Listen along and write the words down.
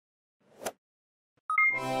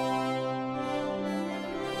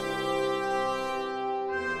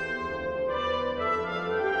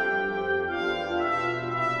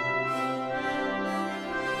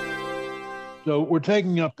So we're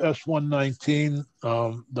taking up S.119.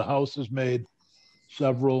 The House has made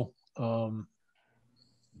several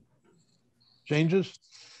changes,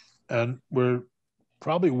 and we're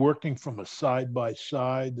probably working from a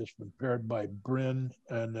side-by-side that's been prepared by Bryn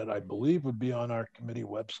and that I believe would be on our committee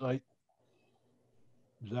website.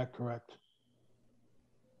 Is that correct?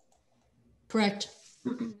 Correct.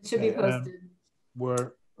 Should be posted.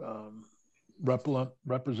 Where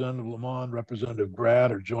Representative Lamont, Representative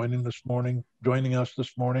Grad are joining us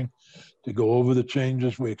this morning to go over the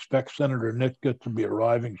changes. We expect Senator Nitka to be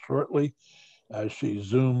arriving shortly as she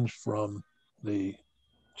zooms from the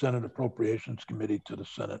Senate Appropriations Committee to the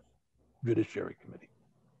Senate Judiciary Committee.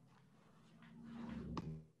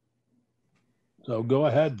 So go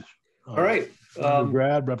ahead. All right. Representative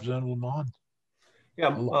Grad, Representative Lamont. Yeah,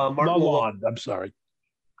 Martin Lalonde, I'm sorry.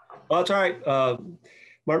 Well, that's all right.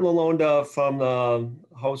 Martin Lalonde from the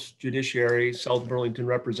House Judiciary, South Burlington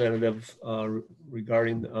representative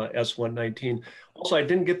regarding S.119. Also, I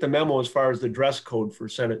didn't get the memo as far as the dress code for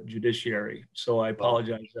Senate Judiciary, so I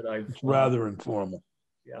apologize that It's rather informal.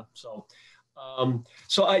 Yeah,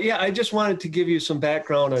 I just wanted to give you some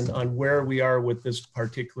background on where we are with this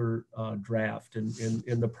particular draft and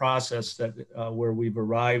in the process that where we've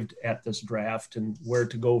arrived at this draft and where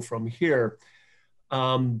to go from here.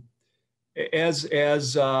 As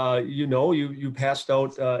you know, you passed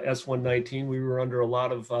out S.119. We were under a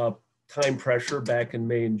lot of time pressure back in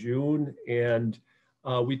May and June, and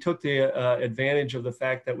we took the advantage of the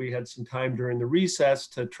fact that we had some time during the recess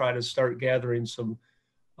to try to start gathering some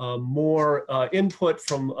more input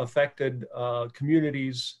from affected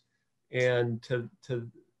communities, and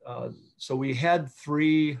so we had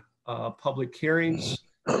 3 public hearings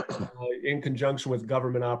in conjunction with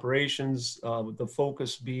government operations, with the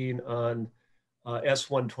focus being on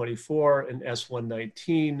S.124 and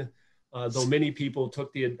S.119, though many people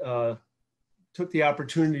took the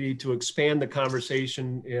opportunity to expand the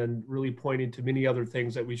conversation and really pointing to many other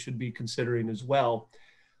things that we should be considering as well.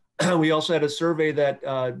 We also had a survey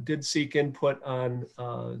that did seek input on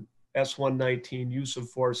S.119 use of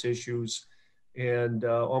force issues, and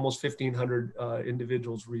almost 1,500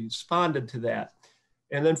 individuals responded to that.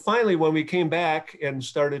 And then finally, when we came back and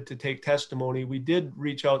started to take testimony, we did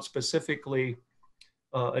reach out specifically.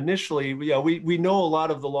 Initially, we know a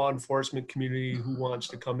lot of the law enforcement community who wants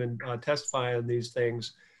to come and testify on these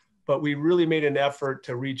things, but we really made an effort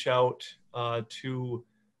to reach out to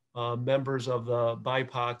members of the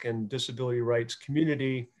BIPOC and disability rights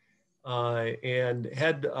community, and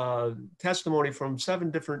had testimony from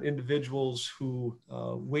 7 different individuals who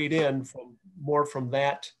weighed in from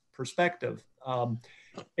that perspective.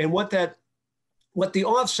 And what the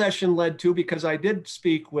off session led to, because I did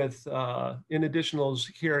speak with, in addition to those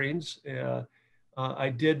hearings, I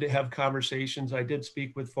did have conversations. I did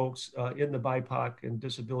speak with folks in the BIPOC and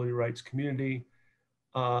disability rights community.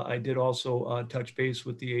 I did also touch base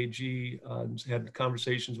with the AG, had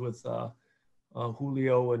conversations with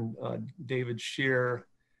Julio and David Scheer,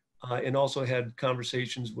 and also had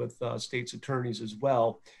conversations with state's attorneys as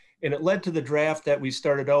well. And it led to the draft that we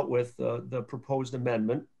started out with, the proposed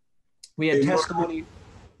amendment. We had testimony.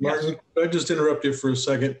 Martin, could I just interrupt you for a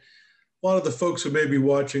second? A lot of the folks who may be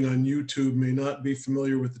watching on YouTube may not be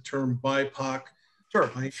familiar with the term BIPOC.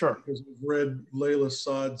 Sure. Because we've read Layla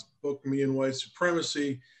Saad's book, Me and White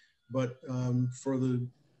Supremacy, but for the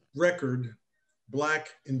record,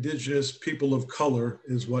 Black, Indigenous, people of color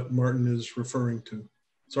is what Martin is referring to.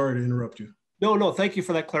 Sorry to interrupt you. No, thank you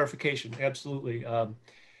for that clarification. Absolutely.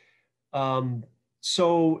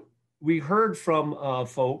 So we heard from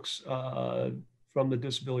folks from the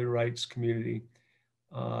disability rights community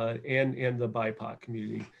and the BIPOC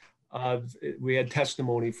community. We had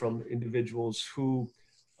testimony from individuals who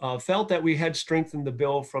felt that we had strengthened the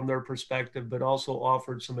bill from their perspective, but also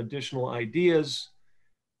offered some additional ideas.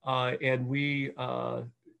 And we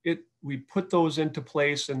put those into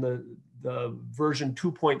place in the version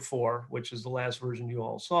 2.4, which is the last version you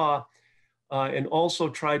all saw, and also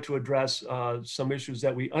tried to address some issues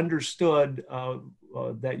that we understood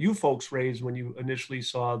that you folks raised when you initially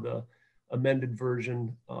saw the amended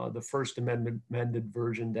version, the first amended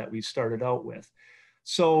version that we started out with.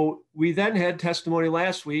 So we then had testimony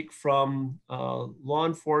last week from law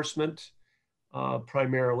enforcement,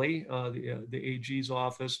 primarily the AG's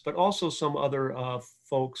office, but also some other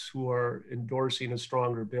folks who are endorsing a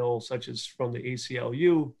stronger bill, such as from the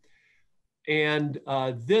ACLU. And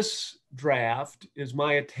this draft is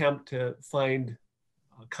my attempt to find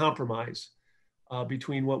a compromise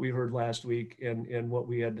between what we heard last week and what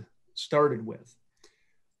we had started with.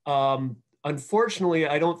 unfortunately,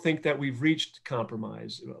 I don't think that we've reached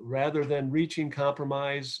compromise. Rather than reaching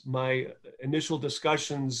compromise, my initial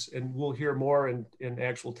discussions, and we'll hear more in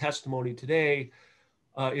actual testimony today,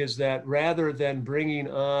 is that rather than bringing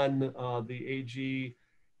on the AG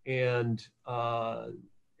and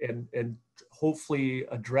hopefully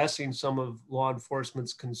addressing some of law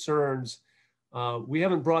enforcement's concerns, we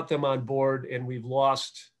haven't brought them on board, and we've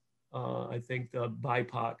lost, I think, the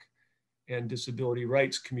BIPOC and disability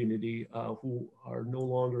rights community who are no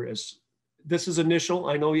longer as, this is initial.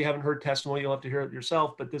 I know you haven't heard testimony, you'll have to hear it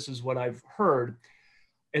yourself, but this is what I've heard.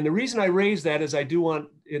 And the reason I raise that is I do want,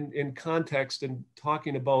 in context and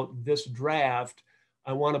talking about this draft,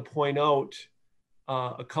 I want to point out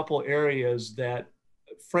a couple areas that,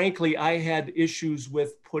 frankly, I had issues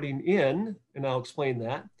with putting in, and I'll explain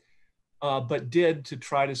that, but did to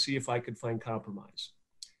try to see if I could find compromise.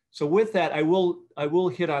 So with that, I will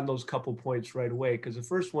hit on those couple points right away, because the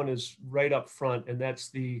first one is right up front, and that's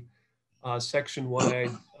the Section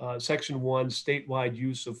 1 statewide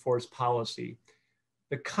use of force policy.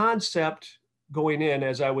 The concept going in,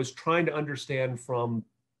 as I was trying to understand from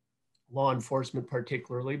law enforcement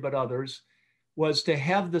particularly, but others, was to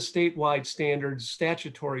have the statewide standards,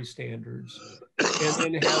 statutory standards, and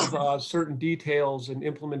then have certain details and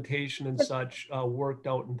implementation and such worked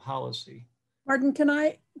out in policy. Martin, can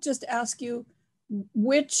I just ask you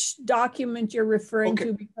which document you're referring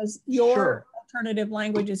to? Because your Sure. alternative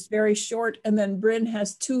language is very short, and then Bryn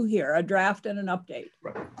has two here, a draft and an update.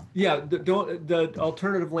 Right. Yeah, the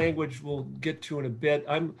alternative language we'll get to in a bit.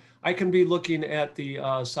 I can be looking at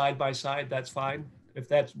the side-by-side, that's fine, if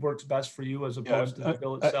that works best for you as opposed to the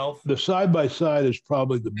bill itself. The side-by-side is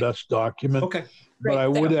probably the best document. Okay. But I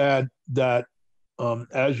would add that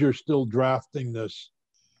as you're still drafting this,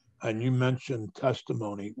 and you mentioned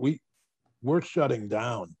testimony, we're shutting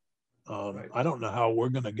down. Right. I don't know how we're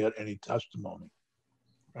going to get any testimony.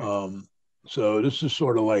 Right. So this is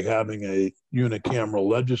sort of like having a unicameral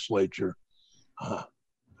legislature.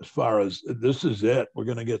 As far as this is it, we're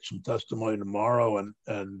going to get some testimony tomorrow,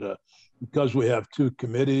 and because we have two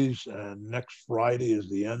committees and next Friday is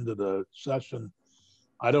the end of the session,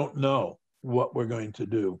 I don't know what we're going to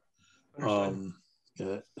do.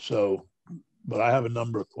 But I have a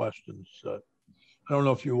number of questions. I don't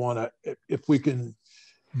know if you want to, if we can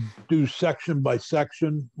do section by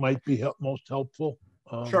section, might be most helpful.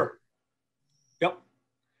 Sure. Yep.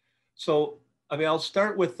 So, I mean, I'll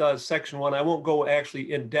start with section 1. I won't go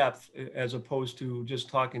actually in depth as opposed to just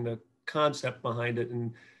talking the concept behind it.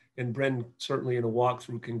 And Bryn certainly in a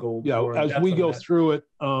walkthrough can go. Yeah, more in as depth we on go that. through it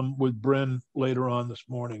with Bryn later on this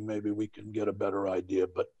morning, maybe we can get a better idea.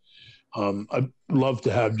 But I'd love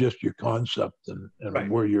to have just your concept and Right.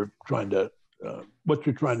 where you're trying to, what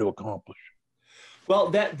you're trying to accomplish.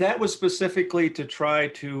 Well, that was specifically to try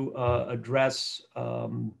to address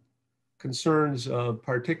concerns,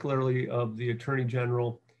 particularly of the Attorney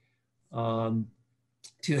General,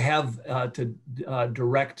 to have to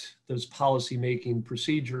direct this policy-making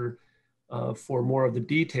procedure for more of the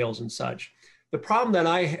details and such. The problem that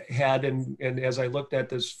I had, and as I looked at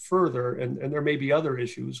this further, and there may be other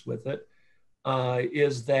issues with it,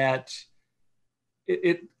 is that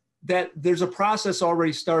that there's a process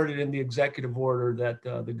already started in the executive order that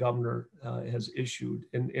the governor has issued,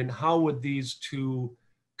 and how would these two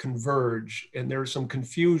converge? And there's some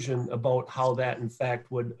confusion about how that in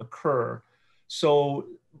fact would occur. So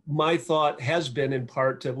my thought has been in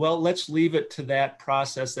part to, well, let's leave it to that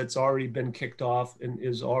process that's already been kicked off and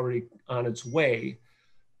is already on its way,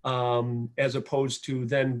 as opposed to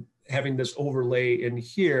then having this overlay in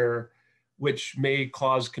here, which may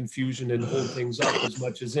cause confusion and hold things up as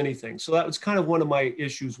much as anything. So that was kind of one of my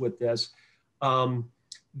issues with this.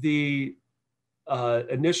 The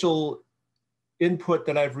initial input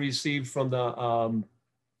that I've received from the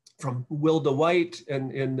from Wilda White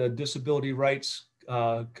and in the disability rights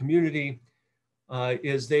community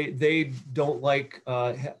is they don't like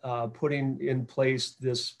putting in place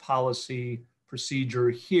this policy procedure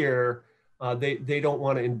here. They don't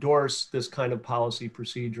want to endorse this kind of policy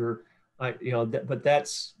procedure. But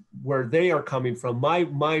that's where they are coming from. My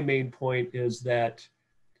main point is that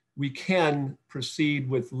we can proceed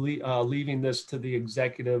with leaving this to the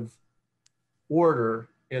executive order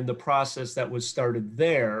and the process that was started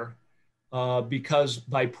there, because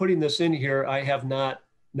by putting this in here, I have not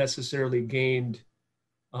necessarily gained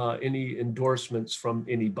any endorsements from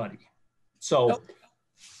anybody. So,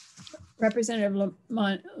 Representative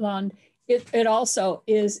Lund, it also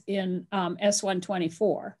is in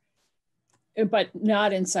S.124. But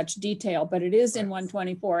not in such detail, but it is in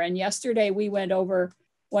 124. And yesterday we went over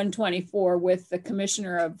 124 with the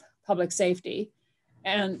Commissioner of Public Safety.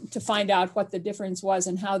 and to find out what the difference was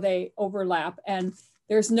and how they overlap. And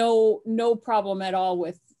there's no problem at all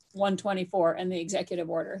with 124 and the executive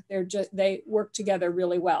order. They work together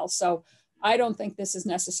really well. So I don't think this is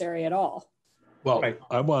necessary at all. Well, Right.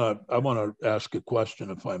 I want to ask a question,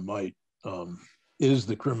 if I might. Is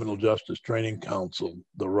the Criminal Justice Training Council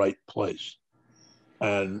the right place?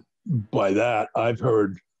 And by that, I've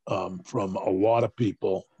heard from a lot of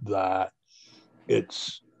people that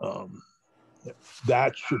it's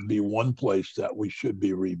that should be one place that we should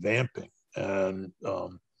be revamping, and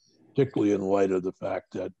particularly in light of the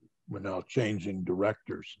fact that we're now changing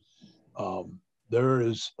directors. There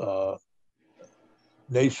is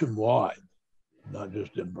nationwide, not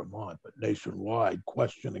just in Vermont, but nationwide,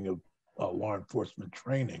 questioning of law enforcement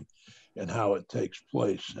training and how it takes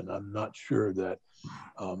place. And I'm not sure that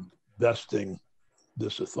vesting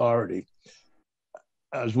this authority,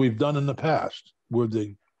 as we've done in the past with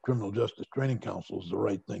the Criminal Justice Training Council, is the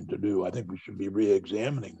right thing to do. I think we should be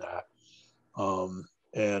re-examining that.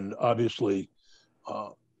 And obviously,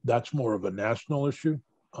 that's more of a national issue,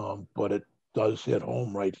 but it does hit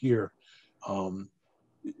home right here.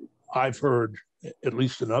 I've heard, at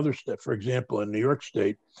least in other states, for example, in New York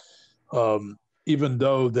State, even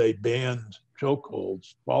though they banned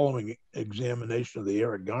chokeholds, following examination of the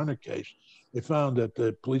Eric Garner case, they found that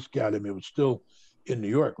the police academy was still, in New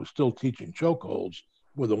York, was still teaching chokeholds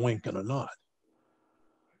with a wink and a nod.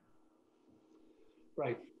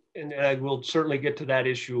 Right. And I will certainly get to that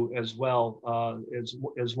issue as well,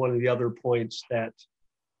 as one of the other points that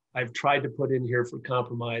I've tried to put in here for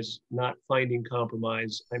compromise, not finding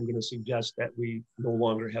compromise. I'm going to suggest that we no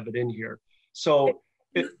longer have it in here. So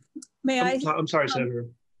I'm sorry, Senator.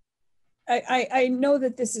 I know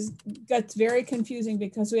that gets very confusing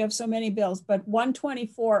because we have so many bills, but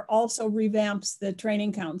 124 also revamps the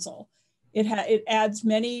training council. It adds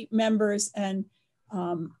many members and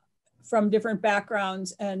from different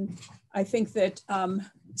backgrounds. And I think that,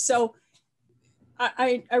 so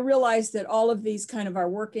I realize that all of these kind of are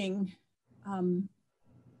working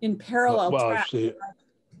in parallel track. See,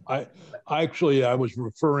 I was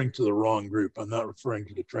referring to the wrong group. I'm not referring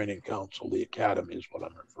to the training council. The academy is what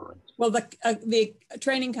I'm referring to. Well, the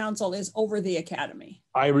training council is over the academy.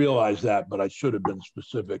 I realize that, but I should have been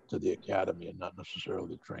specific to the academy and not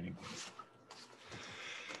necessarily the training council.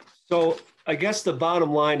 So I guess the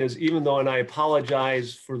bottom line is, even though, and I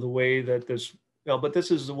apologize for the way that this, but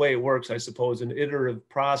this is the way it works, I suppose, an iterative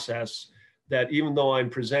process, that even though I'm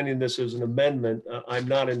presenting this as an amendment, I'm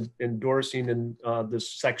not endorsing in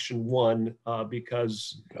this section 1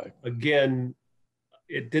 because, again,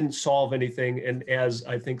 it didn't solve anything. And as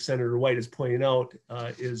I think Senator White is pointing out,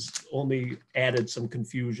 is only added some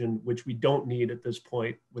confusion, which we don't need at this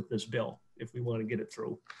point with this bill if we want to get it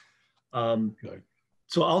through.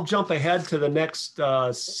 So I'll jump ahead to the next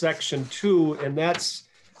section 2, and that's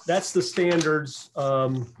the standards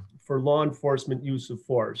for law enforcement use of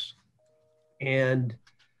force. And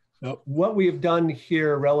what we've done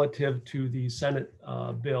here relative to the Senate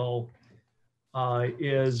bill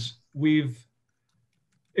is we've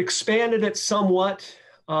expanded it somewhat,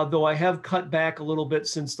 though I have cut back a little bit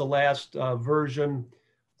since the last version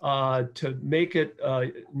to make it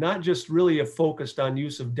not just really focused on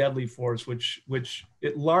use of deadly force, which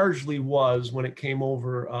it largely was when it came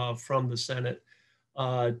over from the Senate,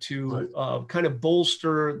 to kind of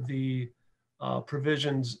bolster the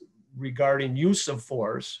provisions regarding use of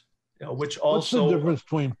force, which also— What's the difference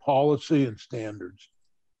between policy and standards,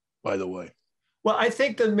 by the way? Well, I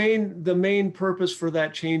think the main purpose for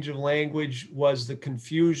that change of language was the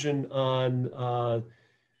confusion on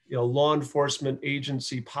law enforcement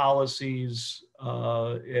agency policies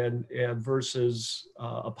and versus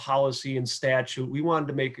a policy and statute. We wanted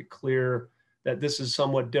to make it clear that this is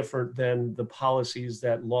somewhat different than the policies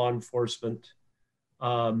that law enforcement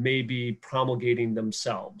may be promulgating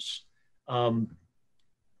themselves.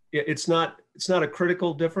 It's not a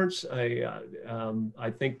critical difference.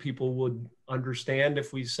 I think people would understand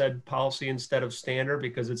if we said policy instead of standard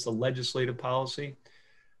because it's a legislative policy.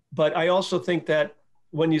 But I also think that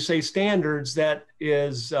when you say standards, that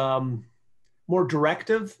is more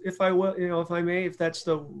directive, if I will, if I may, if that's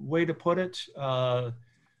the way to put it,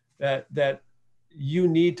 that you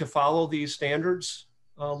need to follow these standards,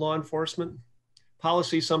 law enforcement.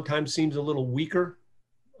 Policy sometimes seems a little weaker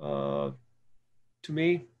to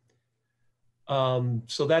me.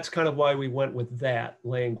 So that's kind of why we went with that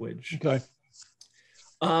language. Okay.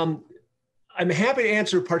 I'm happy to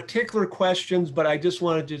answer particular questions, but I just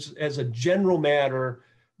wanted to, as a general matter,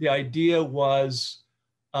 the idea was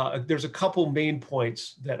there's a couple main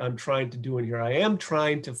points that I'm trying to do in here. I am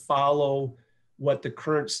trying to follow what the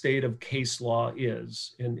current state of case law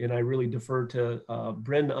is. And I really defer to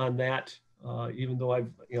Bryn on that, even though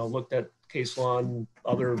I've looked at case law and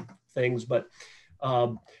other things, but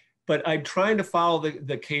I'm trying to follow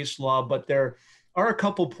the case law, but there are a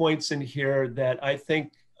couple points in here that I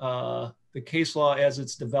think the case law as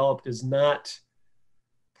it's developed is not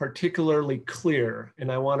particularly clear,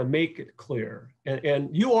 and I want to make it clear. And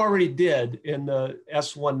you already did in the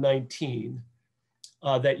S.119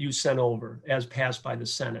 that you sent over as passed by the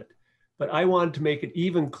Senate. But I wanted to make it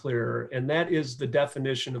even clearer, and that is the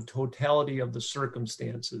definition of totality of the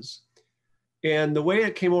circumstances. And the way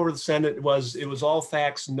it came over the Senate was it was all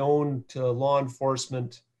facts known to law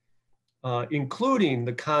enforcement, including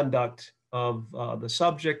the conduct of the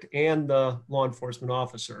subject and the law enforcement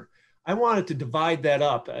officer. I wanted to divide that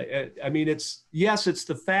up. I mean, it's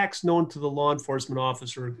the facts known to the law enforcement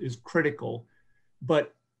officer is critical,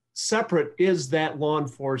 but separate is that law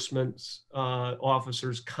enforcement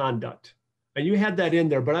officer's conduct. And you had that in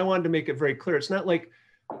there, but I wanted to make it very clear. It's not like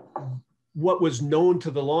what was known to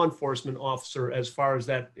the law enforcement officer as far as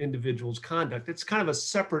that individual's conduct. It's kind of a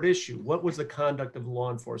separate issue. What was the conduct of the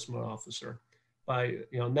law enforcement officer by,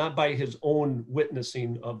 not by his own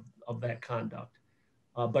witnessing of that conduct,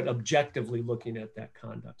 but objectively looking at that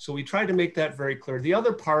conduct. So we tried to make that very clear. The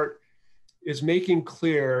other part is making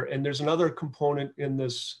clear, and there's another component in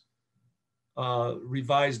this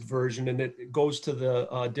revised version, and it goes to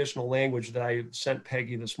the additional language that I sent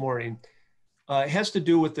Peggy this morning. It has to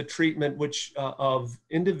do with the treatment of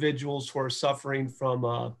individuals who are suffering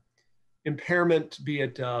from impairment, be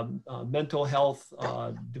it mental health,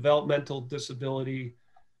 developmental disability,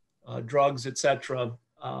 drugs, etc.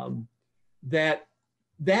 That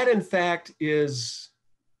in fact is,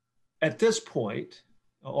 at this point,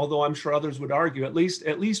 although I'm sure others would argue, at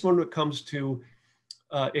least when it comes to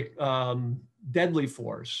deadly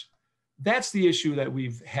force, that's the issue that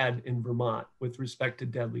we've had in Vermont with respect to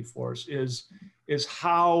deadly force, is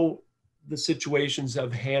how the situations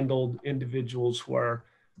have handled individuals who are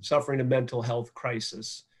suffering a mental health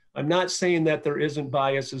crisis. I'm not saying that there isn't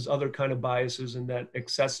biases, other kind of biases, and that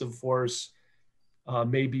excessive force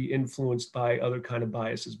may be influenced by other kind of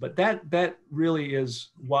biases, but that really is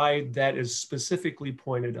why that is specifically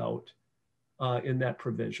pointed out in that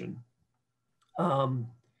provision.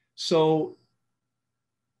 So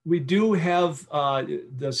we do have,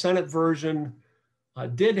 the Senate version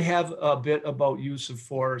did have a bit about use of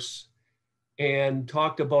force and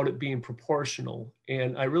talked about it being proportional.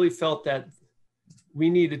 And I really felt that we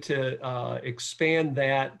needed to expand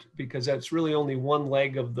that, because that's really only one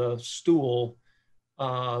leg of the stool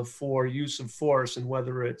for use of force and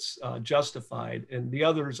whether it's justified. And the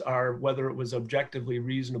others are whether it was objectively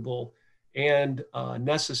reasonable and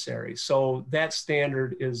necessary. So that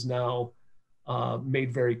standard is now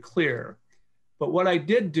made very clear. But what I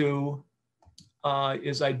did do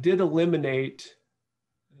is I did eliminate,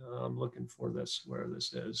 I'm looking for this, where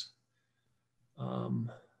this is.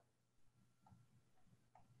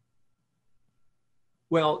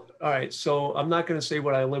 Well, all right, so I'm not going to say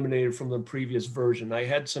what I eliminated from the previous version. I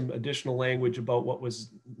had some additional language about what was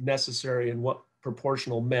necessary and what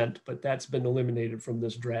proportional meant, but that's been eliminated from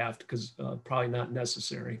this draft because probably not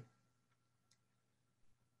necessary.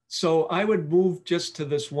 So I would move just to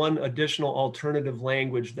this one additional alternative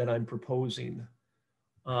language that I'm proposing.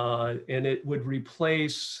 And it would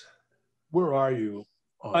replace. Where are you?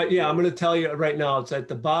 Yeah, I'm going to tell you right now. It's at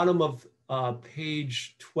the bottom of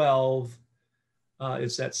page 12.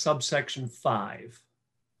 It's at subsection 5.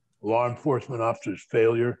 Law enforcement officer's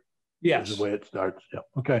failure. Yes. Is the way it starts. Yeah.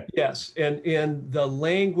 Okay. Yes, and the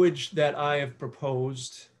language that I have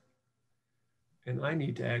proposed, and I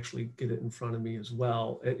need to actually get it in front of me as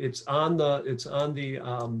well. It's on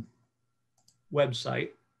the website.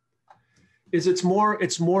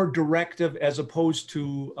 It's more directive as opposed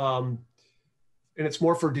to, and it's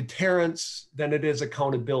more for deterrence than it is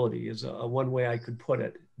accountability, is one way I could put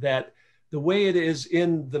it. That the way it is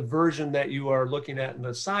in the version that you are looking at in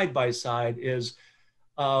the side-by-side is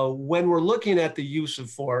when we're looking at the use of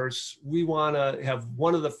force, we want to have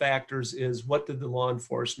one of the factors is what did the law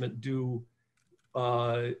enforcement do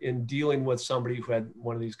in dealing with somebody who had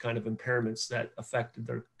one of these kind of impairments that affected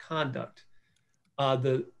their conduct.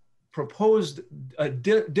 The proposed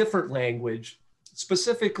different language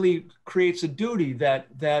specifically creates a duty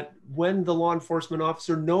that when the law enforcement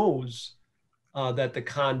officer knows that the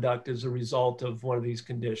conduct is a result of one of these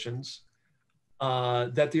conditions,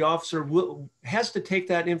 that the officer has to take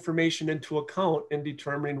that information into account in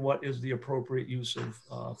determining what is the appropriate use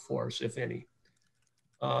of force, if any.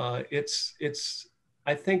 It's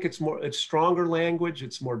I think it's stronger language.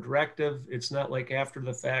 It's more directive. It's not like after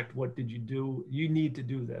the fact, what did you do? You need to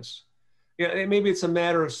do this. Yeah, maybe it's a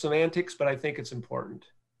matter of semantics, but I think it's important.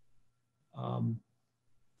 Martin,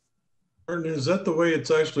 is that the way it's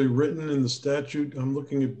actually written in the statute? I'm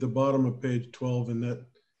looking at the bottom of page 12, and that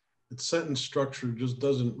sentence structure just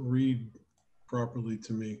doesn't read properly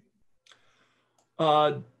to me.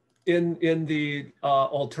 In the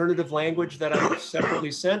alternative language that I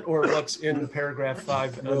separately sent, or what's in paragraph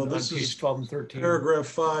 5 on page 12 and 13? Paragraph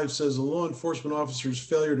 5 says a law enforcement officer's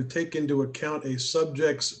failure to take into account a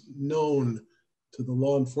subject's known to the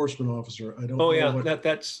law enforcement officer. I don't know. Oh yeah,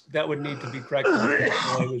 that would need to be corrected in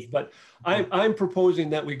language, but I'm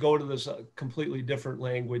proposing that we go to this completely different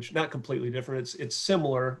language, not completely different. It's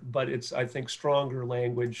similar, but it's, I think, stronger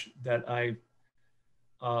language that I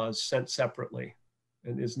sent separately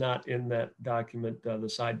and is not in that document, the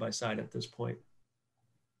side-by-side at this point.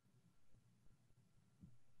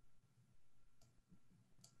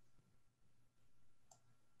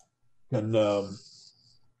 And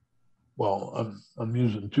well, I'm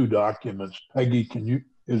using two documents. Peggy,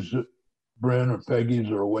 is it Bryn or Peggy, is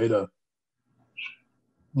there a way to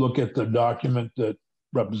look at the document that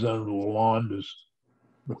Representative Lalonde is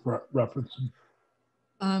referencing?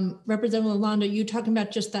 Representative Lalonde, are you talking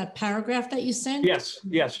about just that paragraph that you sent?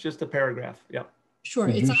 Yes, just the paragraph, yeah. Sure,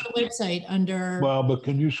 it's on the website under... Well, but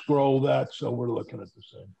can you scroll that so we're looking at the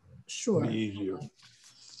same thing? Sure. It'll be easier.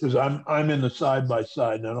 Because I'm in the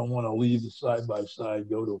side-by-side and I don't want to leave the side-by-side,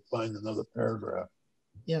 go to find another paragraph.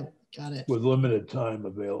 Yep, got it. With limited time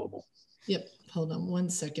available. Yep, hold on 1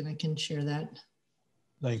 second, I can share that.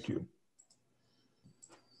 Thank you.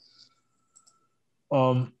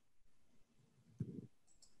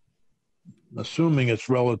 Assuming it's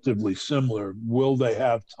relatively similar, will they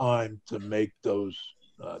have time to make those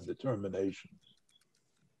determinations?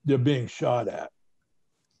 They're being shot at.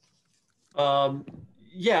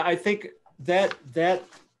 Yeah, I think that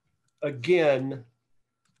again,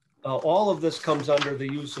 all of this comes under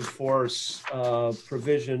the use of force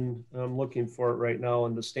provision. I'm looking for it right now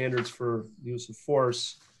in the standards for use of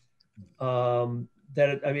force.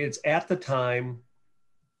 It's at the time,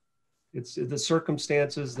 it's the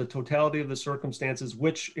circumstances, the totality of the circumstances,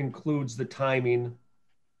 which includes the timing.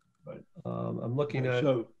 Right. I'm looking at.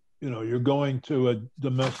 So, you're going to a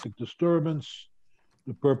domestic disturbance.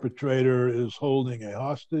 The perpetrator is holding a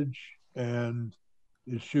hostage and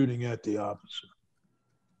is shooting at the officer.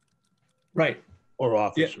 Right. Or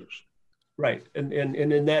officers. Yeah. Right. And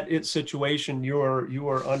in that situation, you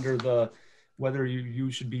are under the, whether you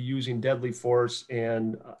should be using deadly force,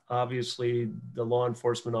 and obviously the law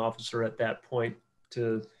enforcement officer at that point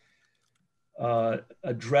to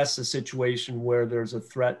address a situation where there's a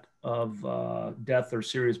threat of death or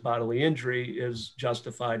serious bodily injury is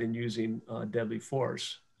justified in using deadly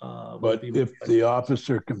force. But if the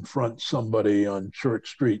officer confronts somebody on Church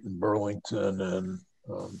Street in Burlington and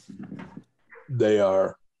they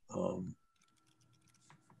are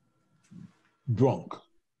drunk,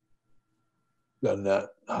 then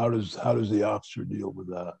how does the officer deal with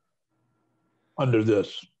that under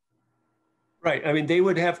this? Right. I mean, they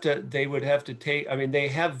would have to take, I mean, they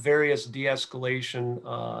have various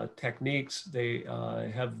de-escalation techniques. They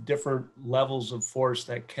have different levels of force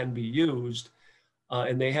that can be used,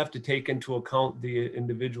 and they have to take into account the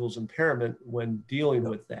individual's impairment when dealing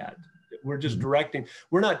with that. We're just directing,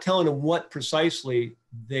 we're not telling them what precisely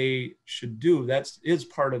they should do. That is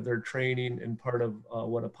part of their training and part of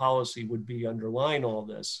what a policy would be underlying all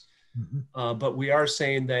this. But we are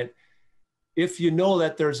saying that if you know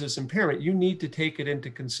that there's this impairment, you need to take it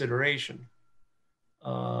into consideration.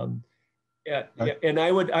 And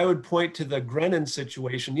I would point to the Grennan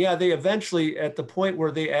situation. Yeah, they eventually, at the point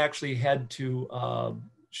where they actually had to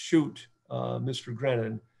shoot Mr.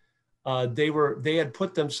 Grennan, they had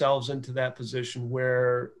put themselves into that position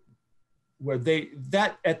where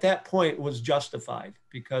that at that point was justified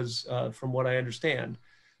because from what I understand.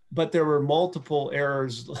 But there were multiple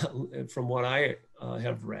errors from what I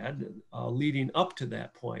have read leading up to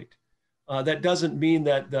that point. That doesn't mean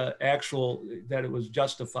that that it was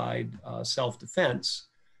justified self-defense.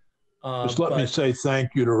 Just let me say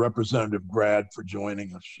thank you to Representative Grad for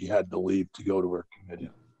joining us. She had to leave to go to her committee.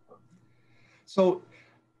 So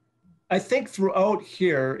I think throughout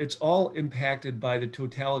here, it's all impacted by the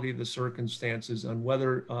totality of the circumstances on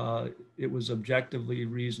whether it was objectively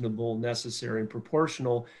reasonable, necessary, and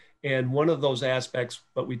proportional. And one of those aspects,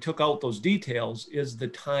 but we took out those details, is the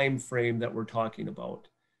time frame that we're talking about.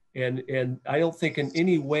 And I don't think in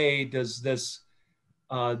any way does this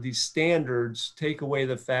these standards take away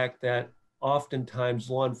the fact that oftentimes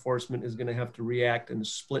law enforcement is going to have to react in a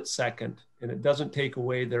split second, and it doesn't take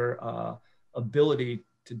away their ability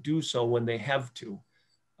to do so when they have to.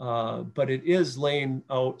 But it is laying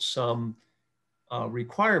out some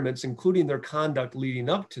requirements, including their conduct leading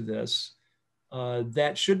up to this,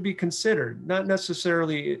 that should be considered, not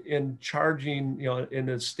necessarily in charging, in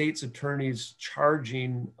the state's attorneys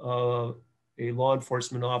charging a law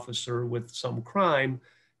enforcement officer with some crime,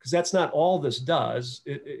 because that's not all this does.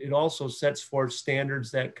 It also sets forth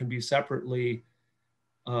standards that can be separately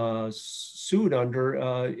sued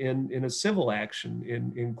under in a civil action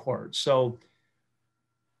in court. So,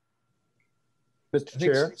 Mr.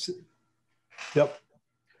 Chair. Yep.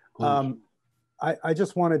 I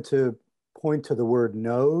just wanted to point to the word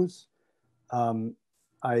knows.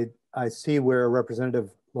 I see where Representative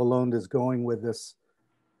Lalonde is going with this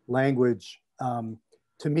language.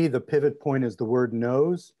 To me, the pivot point is the word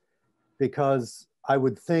knows, because I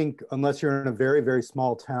would think, unless you're in a very, very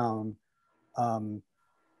small town,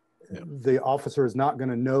 the officer is not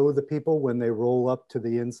going to know the people when they roll up to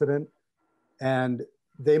the incident. And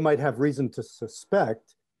they might have reason to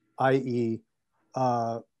suspect, i.e.,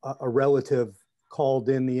 a relative called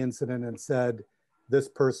in the incident and said, this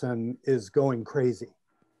person is going crazy.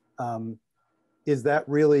 Is that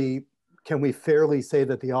really, can we fairly say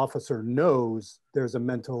that the officer knows there's a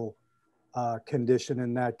mental condition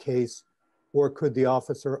in that case? Or could the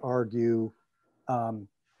officer argue,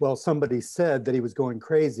 well, somebody said that he was going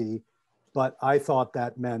crazy, but I thought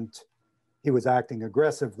that meant he was acting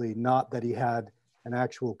aggressively, not that he had an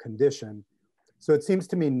actual condition. So it seems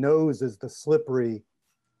to me knows is the slippery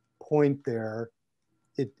point there.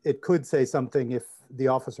 It could say something if the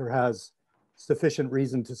officer has sufficient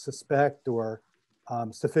reason to suspect or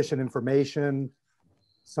sufficient information,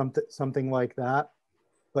 something like that.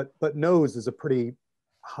 But knows is a pretty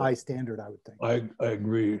high standard, I would think. I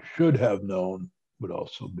agree. Should have known would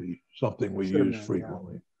also be something we use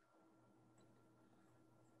frequently. Yeah.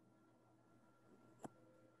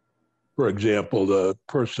 For example, the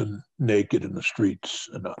person naked in the streets,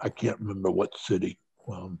 and I can't remember what city,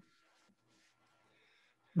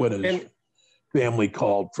 when his family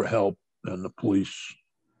called for help and the police,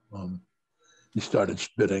 he started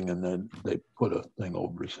spitting, and then they put a thing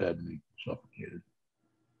over his head and he suffocated.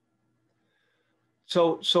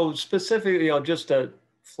 So specifically, just to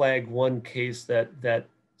flag one case that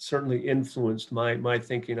certainly influenced my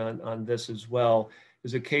thinking on this as well,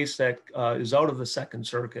 is a case that is out of the Second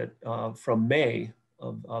Circuit from May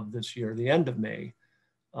of this year, the end of May.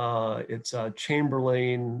 It's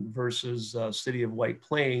Chamberlain versus City of White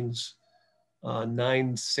Plains,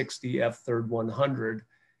 960 F 3rd 100.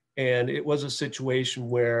 And it was a situation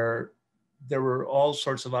where there were all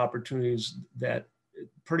sorts of opportunities that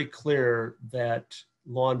pretty clear that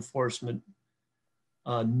law enforcement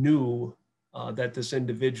knew that this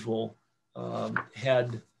individual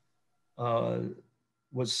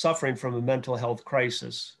was suffering from a mental health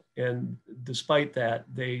crisis. And despite that,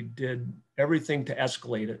 they did everything to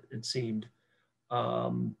escalate it, it seemed,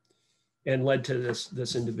 and led to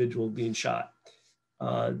this individual being shot.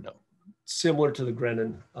 Similar to the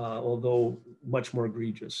Grennan, although much more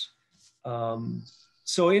egregious.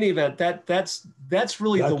 So in any event, that's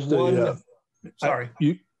really the one. Sorry.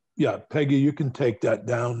 Peggy, you can take that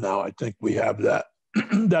down now. I think we have that.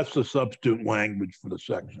 That's the substitute language for the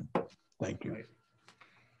section. Thank you. Right.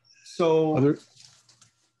 So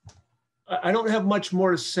I don't have much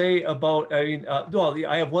more to say about, I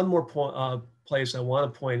have one more place I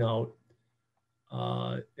want to point out,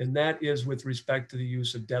 and that is with respect to the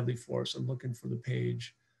use of deadly force. I'm looking for the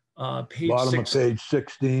page. Bottom of page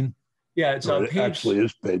 16. Yeah, it's on page. Actually,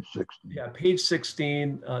 is page 16. Yeah, page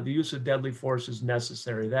 16. The use of deadly force is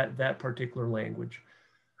necessary. That particular language.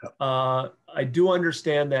 Yep. I do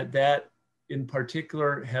understand that in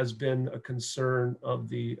particular has been a concern of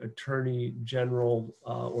the Attorney General,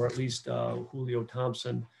 or at least Julio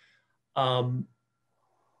Thompson. I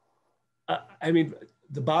mean,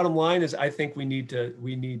 the bottom line is I think we need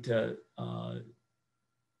to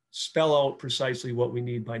spell out precisely what we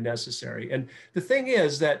need by necessary. And the thing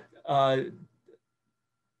is that the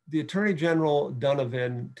Attorney General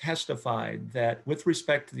Donovan testified that with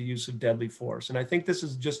respect to the use of deadly force, and I think this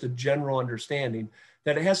is just a general understanding,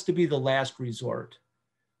 that it has to be the last resort.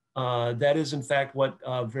 That is in fact what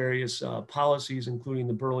various policies, including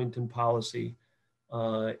the Burlington policy,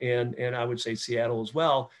 and I would say Seattle as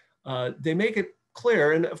well, they make it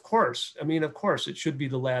clear. And of course, it should be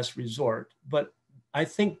the last resort, but I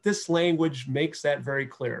think this language makes that very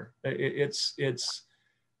clear. And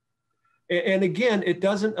again, it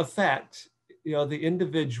doesn't affect, the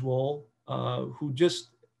individual who just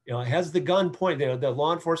has the gun pointed, the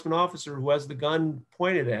law enforcement officer who has the gun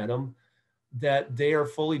pointed at him, that they are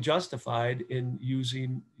fully justified in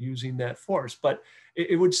using that force. But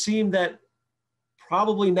it would seem that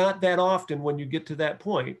probably not that often when you get to that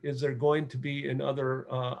point is there going to be another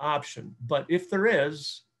option. But if there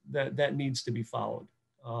is, that needs to be followed.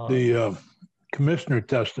 The commissioner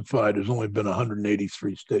testified there's only been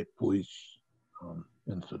 183 state police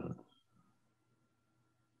incidents,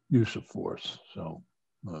 use of force. So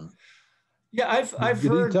yeah, I've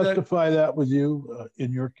did heard he testify that with you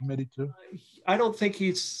in your committee too? I don't think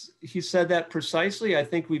he said that precisely. I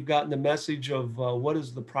think we've gotten the message of what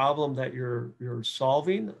is the problem that you're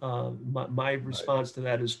solving. My response to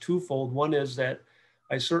that is twofold. One is that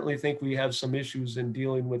I certainly think we have some issues in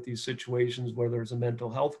dealing with these situations where there's a mental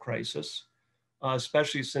health crisis,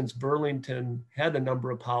 especially since Burlington had a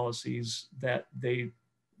number of policies that they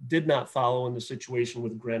did not follow in the situation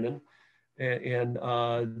with Grennan. And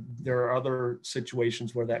there are other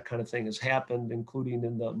situations where that kind of thing has happened, including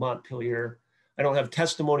in the Montpelier. I don't have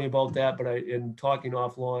testimony about that, but in talking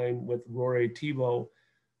offline with Rory Thibault,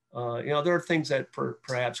 there are things that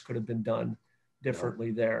perhaps could have been done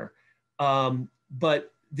differently there.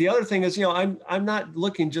 But the other thing is, I'm not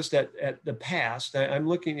looking just at the past. I'm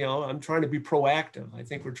looking, I'm trying to be proactive. I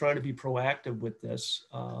think we're trying to be proactive with this.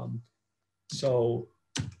 So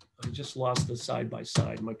I just lost the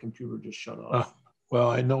side-by-side. My computer just shut off.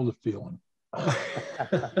 Well, I know the feeling.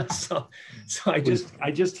 so I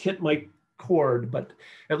just hit my cord, but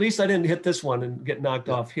at least I didn't hit this one and get knocked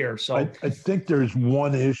off here. So I think there's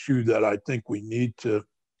one issue that I think we need to,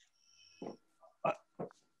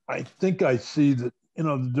 I think I see that,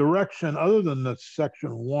 the direction other than the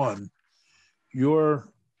section 1, your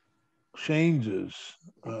changes,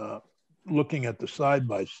 looking at the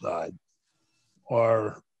side-by-side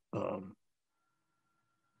are,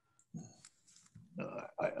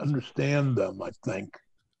 I understand them, I think.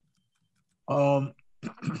 I'd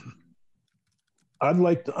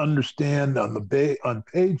like to understand on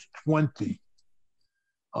page 20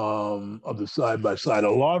 of the side-by-side,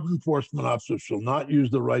 a law enforcement officer shall not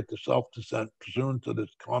use the right to self-defense pursuant to this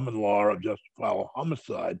common law of justifiable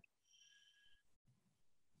homicide.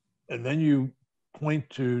 And then you point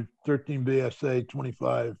to 13 BSA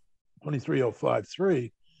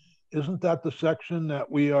 23053. Isn't that the section that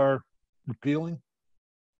we are repealing?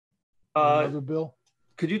 Another bill?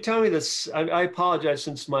 Could you tell me this? I apologize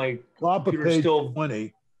since my top of page still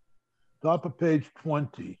 20. Top of page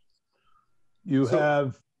 20. You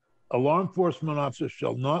have a law enforcement officer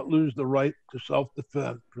shall not lose the right to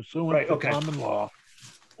self-defense pursuant to common law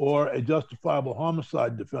or a justifiable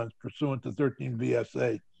homicide defense pursuant to 13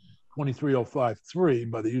 VSA 23053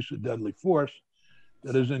 by the use of deadly force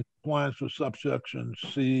that is in compliance with subsection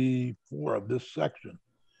C4 of this section.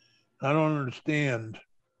 I don't understand.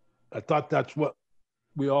 I thought that's what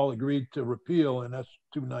we all agreed to repeal in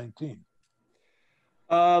S.119.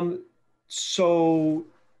 So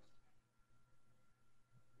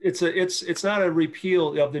it's not a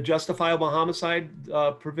repeal of the justifiable homicide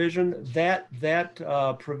provision. That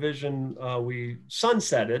provision we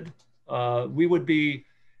sunsetted. We would be,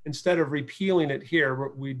 instead of repealing it here,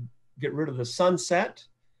 we'd get rid of the sunset,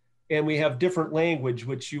 and we have different language,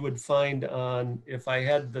 which you would find on, if I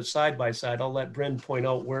had the side-by-side, I'll let Bryn point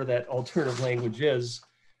out where that alternative language is.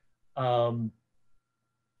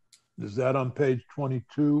 Is that on page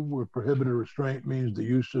 22, where prohibited restraint means the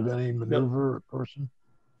use of any maneuver or person?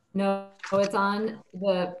 No, it's on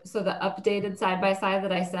the updated side-by-side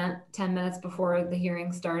that I sent 10 minutes before the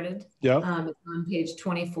hearing started. Yeah. It's on page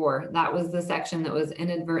 24. That was the section that was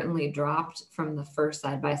inadvertently dropped from the first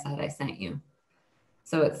side-by-side I sent you.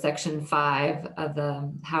 So it's section 5 of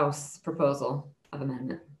the House proposal of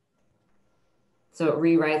amendment. So it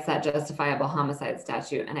rewrites that justifiable homicide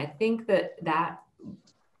statute. And I think that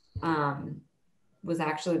was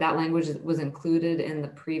actually, that language was included in the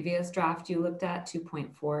previous draft you looked at,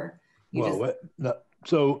 2.4.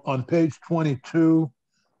 So on page 22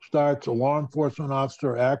 starts, a law enforcement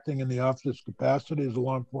officer acting in the officer's capacity as a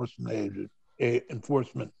law enforcement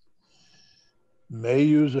enforcement may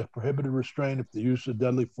use a prohibited restraint if the use of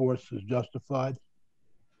deadly force is justified.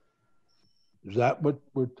 Is that what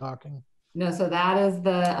we're talking? No, so that is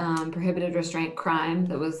the prohibited restraint crime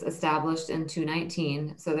that was established in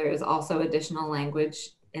 219. So there is also additional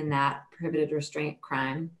language in that prohibited restraint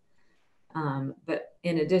crime. But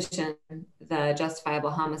in addition, the justifiable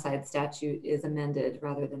homicide statute is amended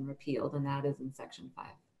rather than repealed, and that is in section 5.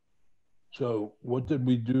 So what did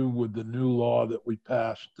we do with the new law that we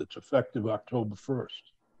passed that's effective October 1st?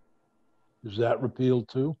 Is that repealed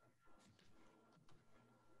too?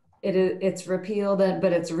 It's repealed,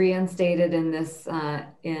 but it's reinstated in this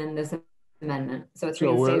amendment. So it's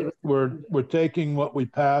reinstated. We're taking what we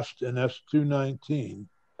passed in S.219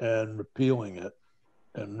 and repealing it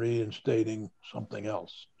and reinstating something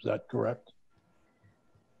else. Is that correct?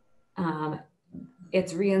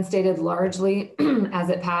 It's reinstated largely as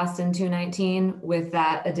it passed in 219 with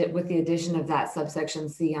the addition of that subsection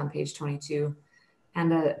C on page 22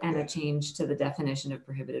 and a change to the definition of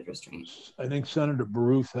prohibited restraint. I think Senator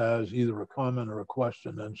Baruth has either a comment or a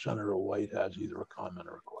question, and Senator White has either a comment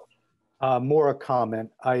or a question. More a comment.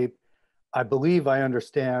 I believe I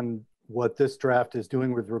understand what this draft is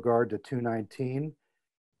doing with regard to 219.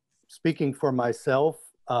 Speaking for myself,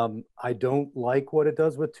 I don't like what it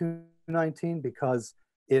does with 219 because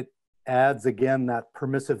it adds again that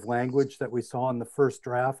permissive language that we saw in the first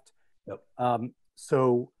draft. Yep.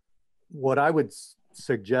 So what I would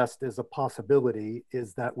suggest is a possibility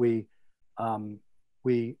is that we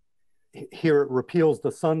here it repeals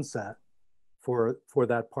the sunset for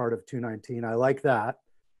that part of 219. I like that,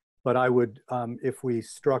 but I would if we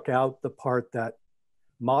struck out the part that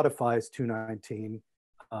modifies 219,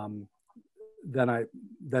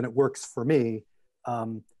 then it works for me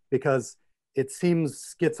because it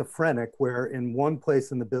seems schizophrenic where in one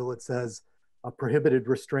place in the bill it says a prohibited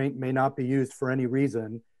restraint may not be used for any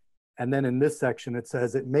reason. And then in this section, it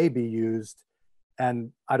says it may be used.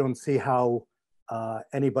 And I don't see how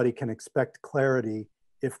anybody can expect clarity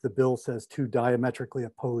if the bill says two diametrically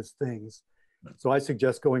opposed things. So I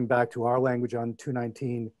suggest going back to our language on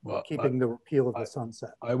 219, keeping the repeal of the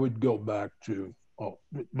sunset. I would go back to,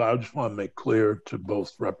 I just want to make clear to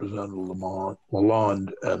both Representative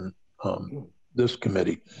Lalonde and this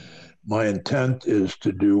committee, my intent is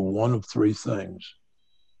to do one of three things.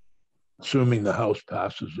 Assuming the House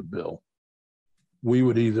passes a bill, we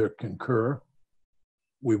would either concur,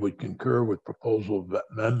 with proposal of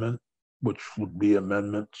amendment, which would be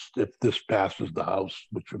amendments, if this passes the House,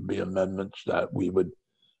 which would be amendments that we would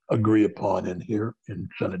agree upon in here in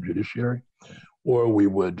Senate Judiciary, or we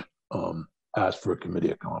would ask for a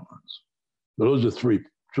committee of conference. Those are three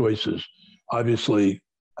choices. Obviously,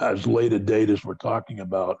 as late a date as we're talking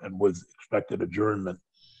about and with expected adjournment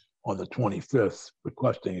on the 25th,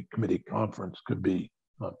 requesting a committee conference could be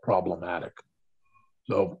problematic.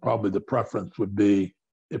 So probably the preference would be,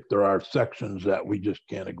 if there are sections that we just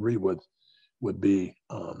can't agree with, would be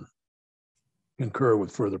concur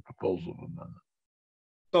with further proposal of amendment.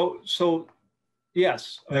 So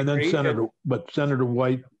yes. And then Senator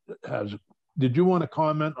White has, did you want to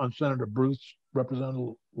comment on Senator Bruce,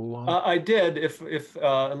 Representative Lalonde? I did. If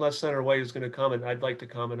unless Senator White is going to comment, I'd like to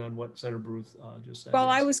comment on what Senator Bruce just said. Well,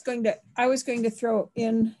 I was going to throw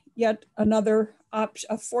in yet another option,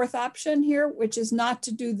 a fourth option here, which is not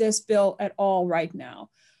to do this bill at all right now.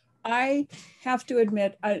 I have to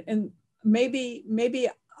admit, and maybe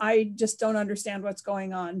I just don't understand what's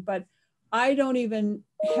going on, but I don't even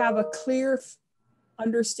have a clear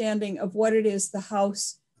understanding of what it is the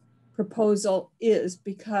House proposal is,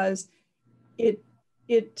 because it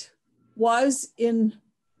was in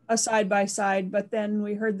a side-by-side, but then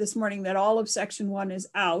we heard this morning that all of section 1 is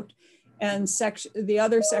out and the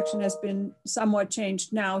other section has been somewhat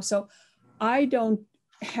changed now. So I don't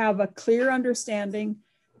have a clear understanding,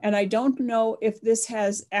 and I don't know if this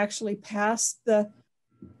has actually passed the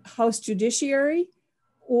House Judiciary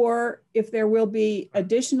or if there will be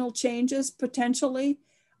additional changes potentially.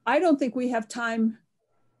 I don't think we have time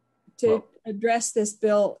to address this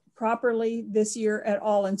bill properly this year at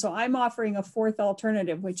all. And so I'm offering a fourth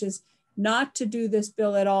alternative, which is not to do this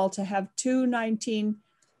bill at all, to have 219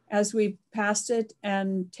 as we passed it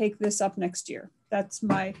and take this up next year. That's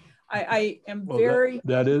my, I am very.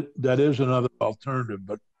 That is another alternative,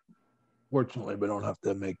 but fortunately we don't have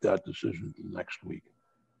to make that decision next week.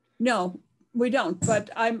 No, we don't, but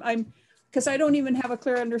I'm because I don't even have a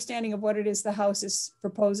clear understanding of what it is the House is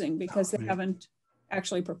proposing, because they haven't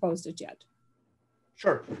actually proposed it yet.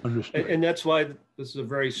 Sure. Understood. And that's why this is a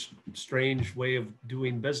very strange way of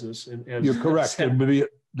doing business. And you're correct. It would be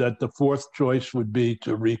that the fourth choice would be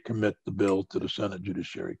to recommit the bill to the Senate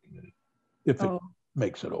Judiciary Committee, if it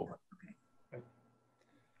makes it over. Okay.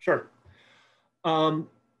 Sure.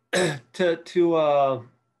 To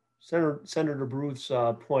Senator Baruth's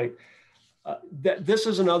point, this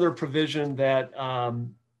is another provision that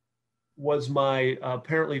was my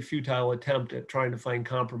apparently futile attempt at trying to find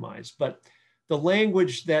compromise. But the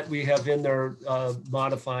language that we have in there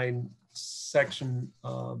modifying section,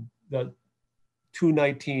 the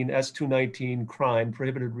 219, S219 crime,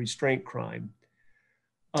 prohibited restraint crime,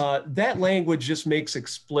 that language just makes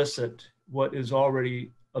explicit what is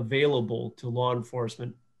already available to law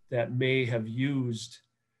enforcement that may have used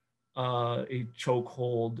a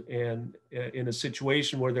chokehold and in a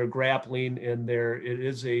situation where they're grappling and it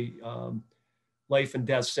is a life and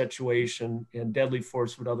death situation and deadly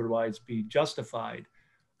force would otherwise be justified.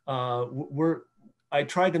 I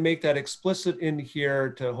tried to make that explicit in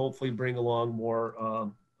here to hopefully bring along more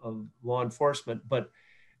of law enforcement, but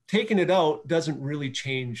taking it out doesn't really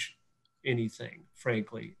change anything,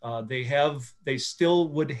 frankly. They still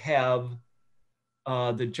would have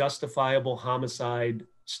the justifiable homicide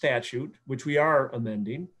statute, which we are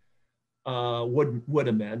amending, would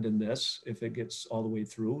amend in this if it gets all the way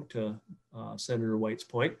through to Senator White's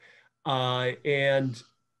point, and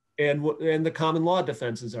the common law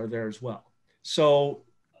defenses are there as well. So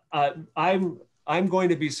I'm going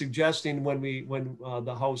to be suggesting when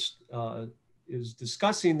the House is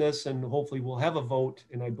discussing this, and hopefully we'll have a vote,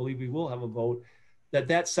 and I believe we will have a vote,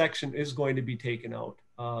 that section is going to be taken out,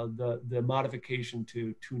 the modification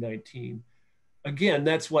to 219. Again,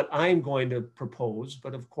 that's what I'm going to propose,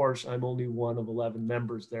 but of course I'm only one of 11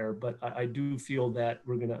 members there, but I do feel that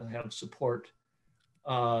we're gonna have support.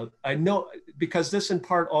 I know, because this in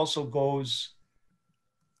part also goes,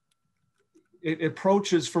 it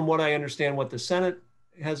approaches, from what I understand, what the Senate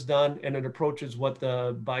has done, and it approaches what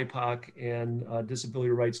the BIPOC and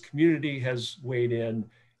disability rights community has weighed in,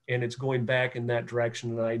 and it's going back in that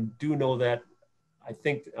direction. And I do know that,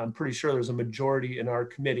 I'm pretty sure there's a majority in our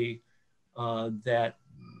committee that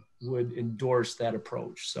would endorse that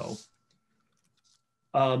approach. So,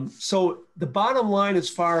 so the bottom line, as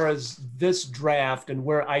far as this draft and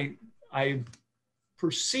where I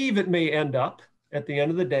perceive it may end up at the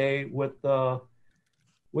end of the day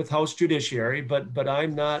with House Judiciary, but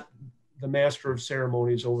I'm not the master of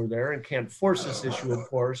ceremonies over there and can't force this issue, of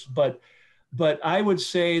course. But I would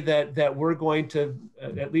say that we're going to,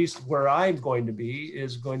 at least where I'm going to be,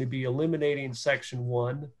 is going to be eliminating Section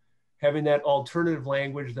 1, having that alternative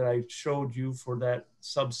language that I showed you for that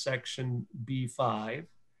subsection B5,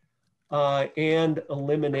 and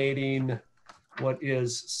eliminating what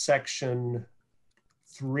is Section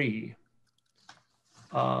 3.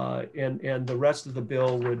 And the rest of the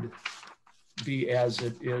bill would be as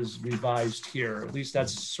it is revised here. At least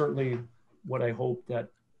that's certainly what I hope that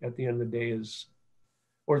at the end of the day is,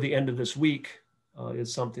 or the end of this week,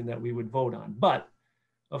 is something that we would vote on. But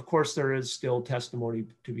of course, there is still testimony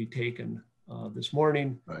to be taken this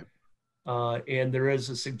morning. Right. And there is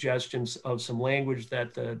a suggestion of some language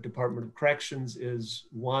that the Department of Corrections is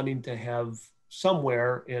wanting to have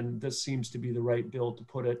somewhere, and this seems to be the right bill to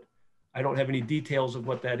put it. I don't have any details of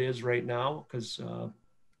what that is right now, because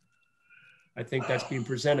I think that's being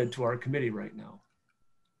presented to our committee right now.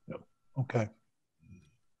 Yep. Okay.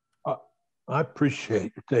 I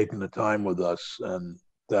appreciate you taking the time with us, and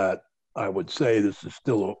that I would say this is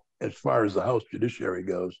still, as far as the House Judiciary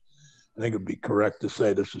goes, I think it'd be correct to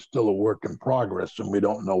say this is still a work in progress, and we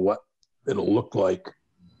don't know what it'll look like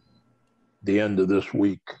the end of this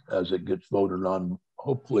week as it gets voted on,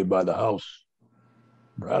 hopefully by the House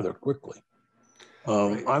rather quickly.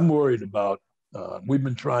 I'm worried about, we've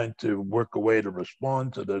been trying to work a way to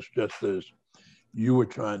respond to this, just as you were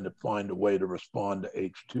trying to find a way to respond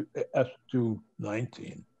to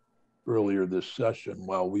S.119 earlier this session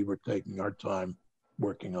while we were taking our time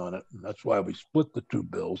working on it. And that's why we split the two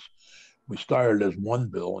bills. We started as one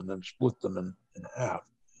bill and then split them in half.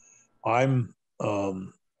 I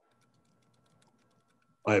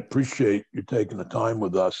appreciate you taking the time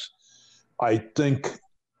with us. I think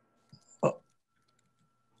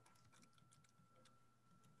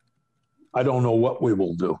I don't know what we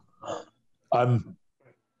will do. I'm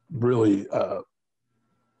really,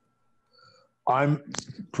 I'm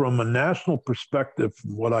from a national perspective,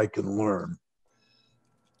 from what I can learn,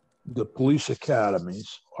 the police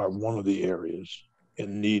academies are one of the areas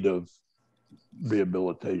in need of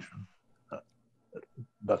rehabilitation.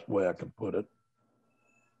 Best way I can put it.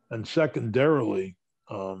 And secondarily,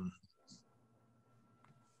 I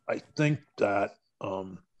think that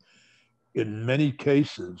in many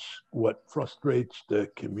cases, what frustrates the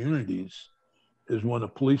communities is when a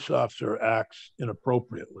police officer acts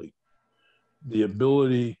inappropriately. The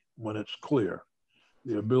ability, when it's clear,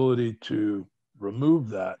 the ability to remove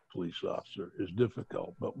that police officer is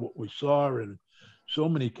difficult. But what we saw in so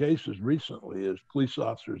many cases recently is police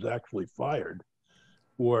officers actually fired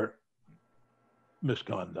for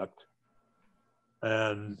misconduct.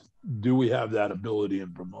 And do we have that ability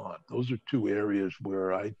in Vermont? Those are two areas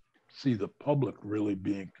where I see the public really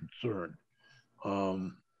being concerned.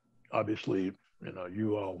 Obviously, you know,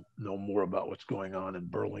 you all know more about what's going on in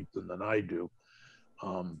Burlington than I do.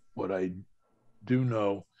 But I do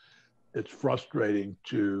know it's frustrating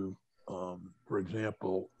to For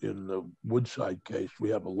example, in the Woodside case, we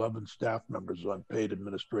have 11 staff members on paid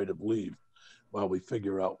administrative leave while we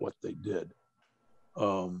figure out what they did,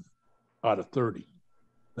 out of 30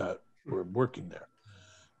 that were working there.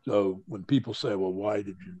 So when people say, well, why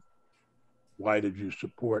did you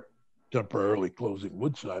support temporarily closing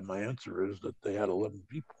Woodside? My answer is that they had 11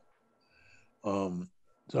 people.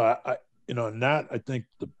 So I and that I think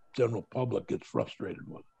the general public gets frustrated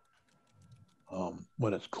with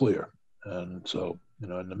when it's clear. And so, in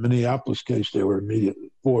the Minneapolis case, they were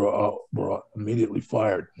immediately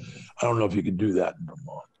fired. I don't know if you can do that in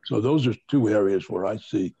Vermont. So those are two areas where I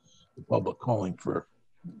see the public calling for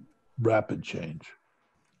rapid change.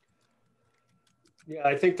 Yeah,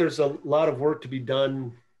 I think there's a lot of work to be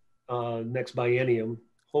done next biennium.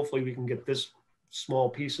 Hopefully we can get this small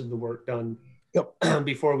piece of the work done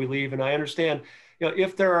before we leave. And I understand,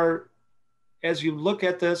 if there are, as you look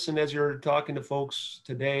at this and as you're talking to folks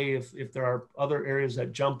today, if there are other areas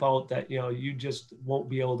that jump out that, you just won't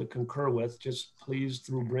be able to concur with, just please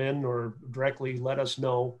through Bryn or directly let us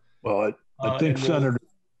know. Well, I think Senator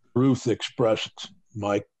Ruth expressed,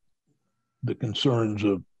 Mike, the concerns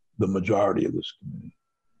of the majority of this committee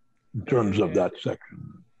in terms of that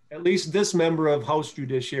section. At least this member of House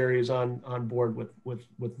Judiciary is on board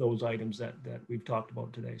with those items that we've talked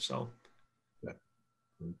about today. So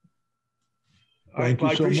thank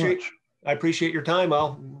you so much. I appreciate your time.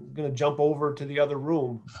 I'm going to jump over to the other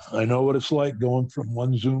room. I know what it's like going from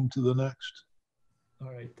one Zoom to the next.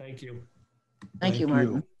 All right. Thank you. Thank you,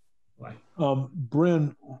 Martin. Bye.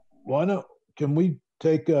 Bryn, can we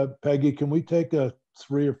take Peggy, can we take a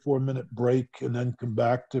 3 or 4 minute break and then come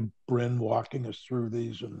back to Bryn walking us through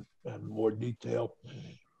these in more detail,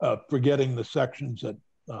 forgetting the sections that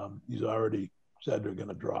he's already said are going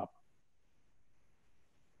to drop.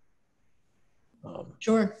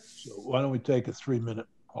 Sure. So why don't we take a 3 minute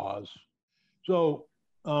pause? So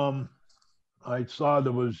I saw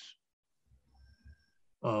there was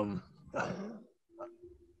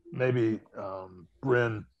maybe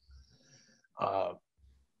Bryn,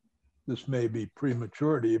 this may be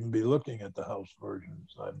premature to even be looking at the House version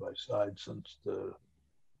side by side, since the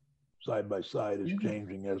side by side is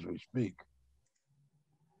changing as we speak.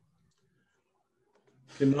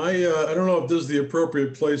 Can I don't know if this is the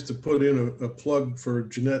appropriate place to put in a plug for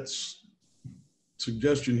Jeanette's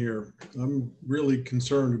suggestion here. I'm really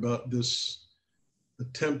concerned about this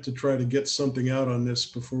attempt to try to get something out on this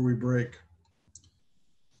before we break.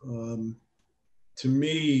 To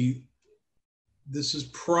me, this is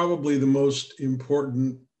probably the most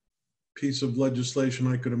important piece of legislation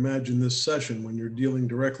I could imagine this session, when you're dealing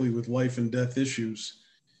directly with life and death issues.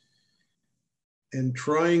 And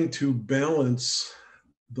trying to balance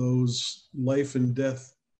those life and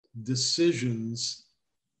death decisions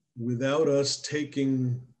without us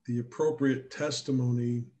taking the appropriate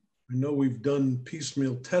testimony. I know we've done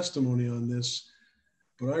piecemeal testimony on this,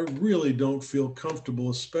 but I really don't feel comfortable,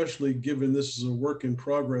 especially given this is a work in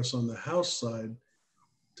progress on the House side,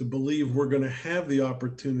 to believe we're going to have the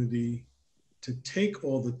opportunity to take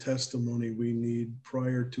all the testimony we need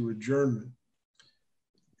prior to adjournment.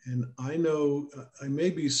 And I know I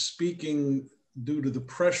may be speaking due to the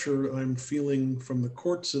pressure I'm feeling from the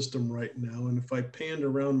court system right now. And if I panned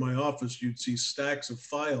around my office, you'd see stacks of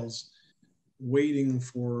files waiting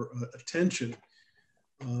for attention.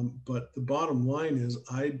 But the bottom line is,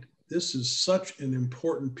 this is such an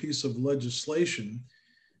important piece of legislation.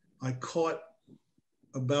 I caught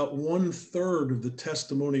about 1/3 of the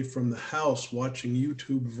testimony from the House watching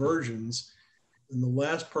YouTube versions. And the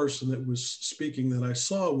last person that was speaking that I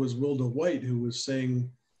saw was Wilda White, who was saying,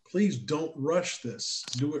 please don't rush this,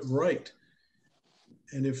 do it right.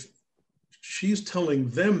 And if she's telling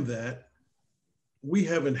them that, we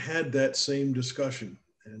haven't had that same discussion.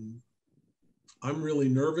 And I'm really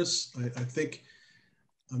nervous. I think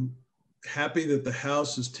I'm happy that the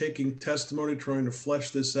House is taking testimony, trying to flesh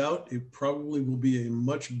this out. It probably will be a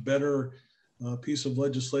much better piece of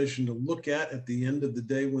legislation to look at the end of the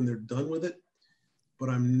day when they're done with it. But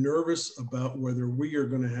I'm nervous about whether we are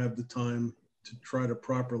going to have the time to try to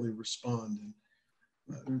properly respond.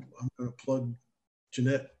 And I'm going to plug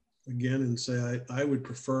Jeanette again and say I would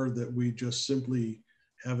prefer that we just simply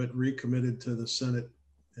have it recommitted to the Senate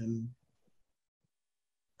and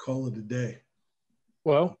call it a day.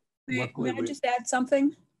 Well, may I just add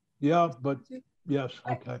something? Yeah, but yes,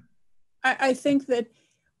 okay. I think that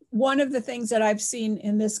one of the things that I've seen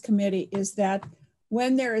in this committee is that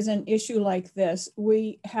when there is an issue like this,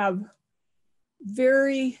 we have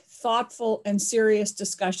very thoughtful and serious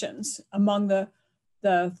discussions among the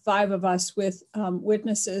 5 of us with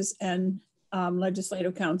witnesses and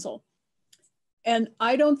legislative counsel. And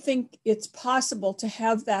I don't think it's possible to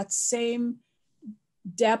have that same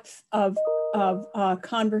depth of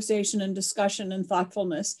conversation and discussion and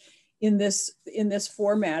thoughtfulness in this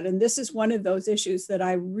format. And this is one of those issues that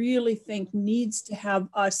I really think needs to have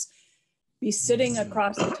us be sitting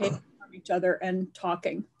across the table from each other and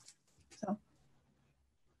talking. So.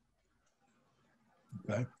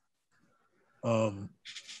 Okay.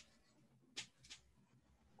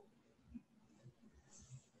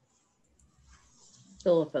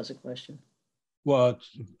 Philip has a question. Well,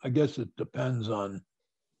 I guess it depends on,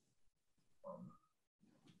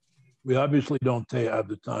 we obviously don't have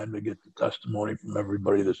the time to get the testimony from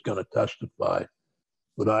everybody that's going to testify,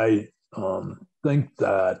 but I think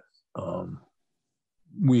that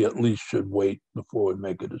we at least should wait before we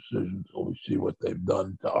make a decision until we see what they've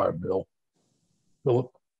done to our bill.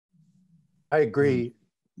 Philip? I agree,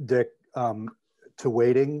 Dick, to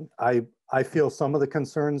waiting. I feel some of the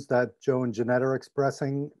concerns that Joe and Jeanette are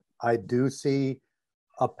expressing. I do see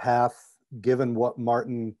a path, given what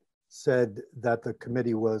Martin said that his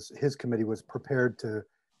committee was prepared to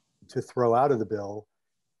throw out of the bill.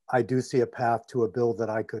 I do see a path to a bill that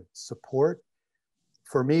I could support.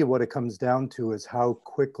 For me, what it comes down to is how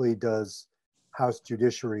quickly does House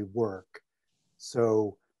Judiciary work?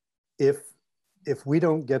 So if we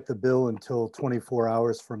don't get the bill until 24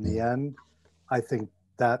 hours from the end, I think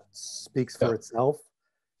that speaks for itself.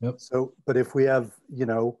 Yep. So, but if we have,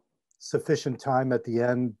 sufficient time at the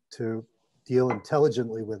end to deal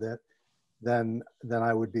intelligently with it, then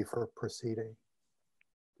I would be for proceeding.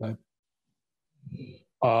 Okay.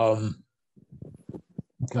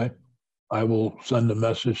 Okay. I will send a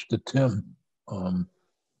message to Tim.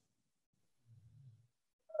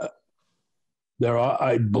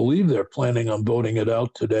 I believe they're planning on voting it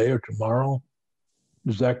out today or tomorrow.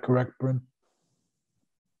 Is that correct, Bryn?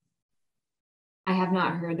 I have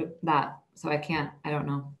not heard that, so I don't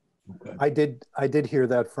know. Okay. I did hear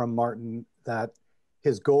that from Martin, that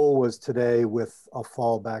his goal was today with a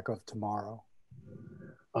fallback of tomorrow.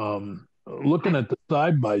 Looking at the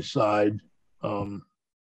side-by-side, and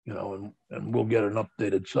we'll get an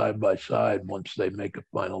updated side-by-side once they make a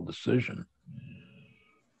final decision.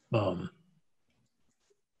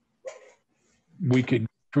 We could go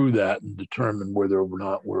through that and determine whether or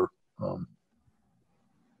not we're,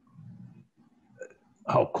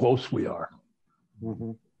 how close we are.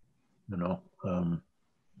 Mm-hmm.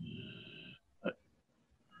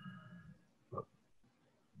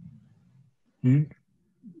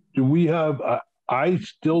 Do we have, I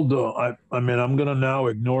still don't, I mean, I'm going to now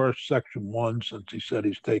ignore section 1 since he said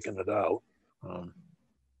he's taken it out.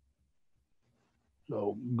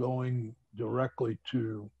 So going directly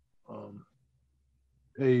to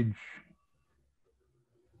page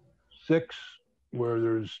 6, where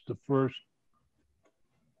there's the first,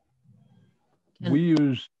 we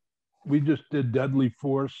just did deadly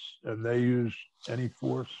force and they used any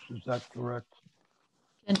force. Is that correct?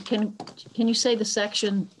 And can you say the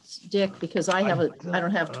section, Dick? Because I have it. I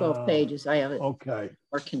don't have 12 pages. I have it. Okay.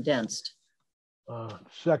 Or condensed.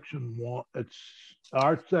 Section 1. It's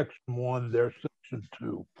our section 1. Their section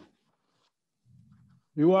 2.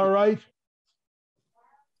 You all right?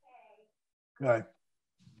 Okay.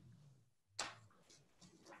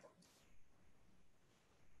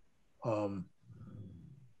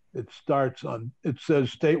 It starts on, it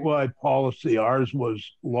says statewide policy. Ours was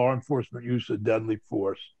law enforcement use of deadly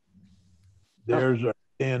force. Theirs are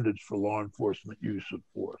standards for law enforcement use of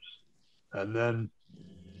force. And then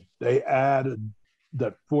they added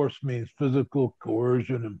that force means physical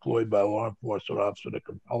coercion employed by a law enforcement officer to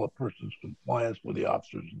compel a person's compliance with the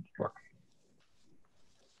officer's instructions.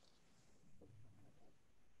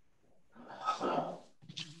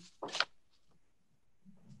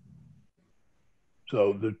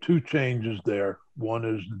 So the two changes there. One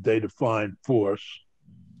is they define force.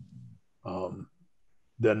 Then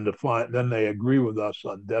they agree with us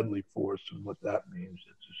on deadly force and what that means.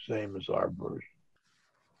 It's the same as our version.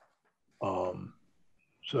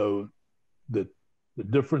 So the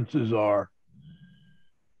differences are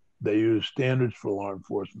they use standards for law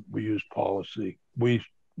enforcement. We use policy. We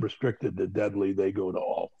restricted to deadly. They go to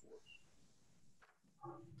all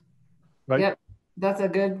force. Right? Yep. That's a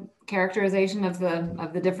good characterization of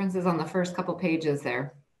the differences on the first couple pages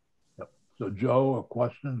there. Yep. So Joe,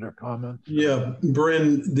 questions or comments? Yeah,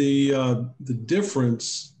 Bryn, the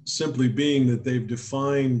difference simply being that they've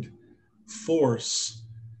defined force,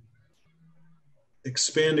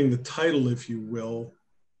 expanding the title, if you will,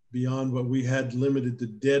 beyond what we had limited to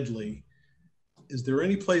deadly. Is there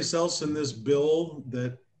any place else in this bill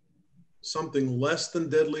that something less than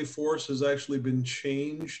deadly force has actually been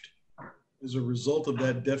changed as a result of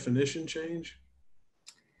that definition change?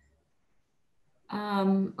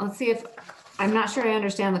 Let's see if, I'm not sure I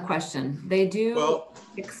understand the question. They do Well,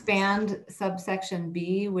 expand subsection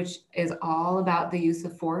B, which is all about the use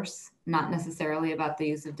of force, not necessarily about the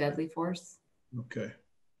use of deadly force. okay.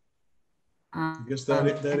 I guess that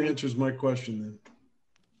And they answers my question then.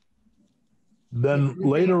 Then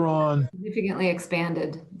later on, significantly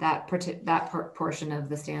expanded that portion of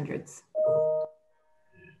the standards.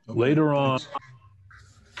 Okay, later on,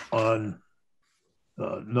 thanks.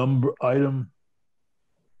 number item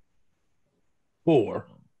 4,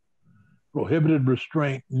 prohibited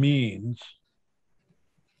restraint means,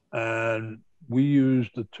 and we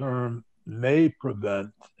used the term may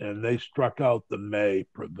prevent, and they struck out the may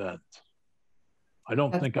prevent. I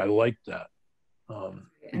don't think I like that.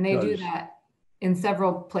 And they do that in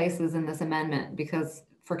several places in this amendment, because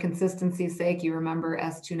for consistency's sake, you remember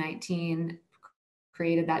S.119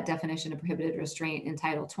 created that definition of prohibited restraint in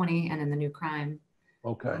Title 20 and in the new crime.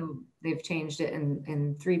 Okay. They've changed it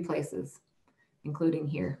in 3 places, including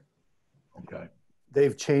here. Okay.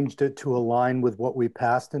 They've changed it to align with what we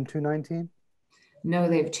passed in 219? No,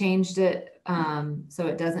 they've changed it so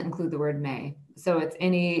it doesn't include the word may. So it's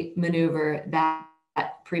any maneuver that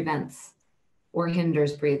prevents or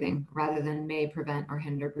hinders breathing rather than may prevent or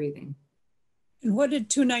hinder breathing. And what did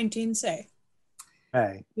 219 say?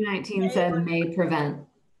 May. 219 said may prevent.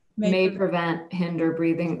 May prevent, hinder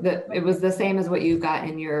breathing. It was the same as what you've got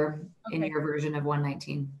in your version of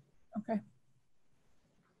 119. Okay.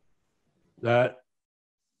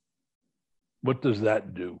 What does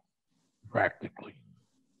that do practically?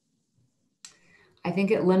 I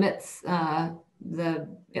think it limits the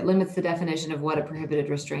definition of what a prohibited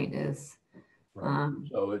restraint is. Right.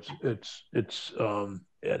 So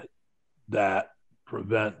that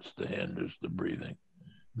prevents the hinders the breathing,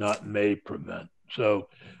 not may prevent. So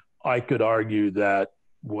I could argue that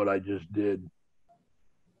what I just did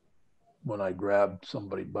when I grabbed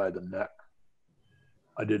somebody by the neck,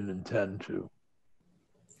 I didn't intend to.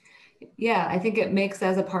 Yeah, I think it makes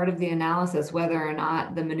as a part of the analysis whether or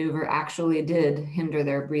not the maneuver actually did hinder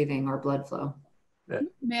their breathing or blood flow.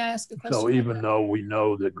 May I ask a question? So even though we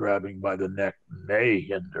know that grabbing by the neck may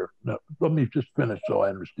hinder, no, let me just finish so I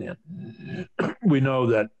understand. We know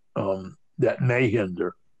that that may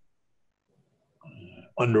hinder.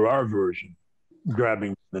 Under our version,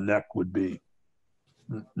 grabbing the neck would be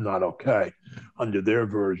not okay. Under their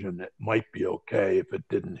version, it might be okay if it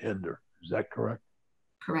didn't hinder. Is that correct?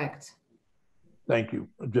 Correct. Thank you,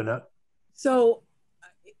 Jeanette. So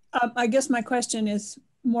I guess my question is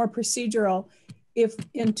more procedural. If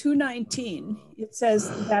in 219, it says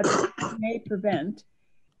that may prevent,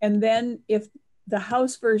 and then if the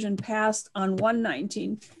House version passed on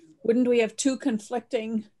 119, wouldn't we have 2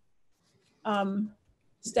 conflicting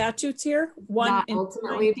statutes here? Not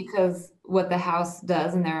ultimately, because what the House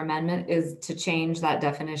does in their amendment is to change that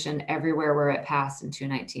definition everywhere where it passed in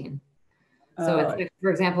 219. So it's,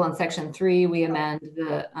 for example, in section 3, we amend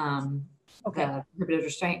the prohibited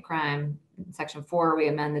restraint crime. In section 4, we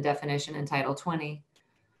amend the definition in Title 20.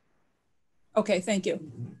 Okay, thank you.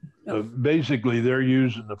 Basically, they're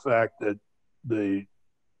using the fact that the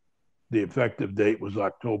effective date was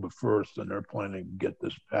October 1st, and they're planning to get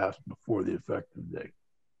this passed before the effective date.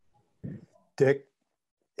 Dick,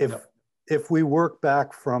 if we work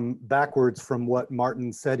backwards from what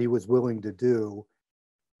Martin said he was willing to do,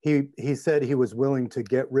 he said he was willing to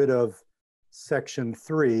get rid of section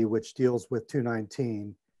 3, which deals with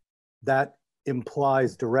 219. That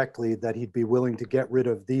implies directly that he'd be willing to get rid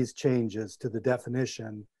of these changes to the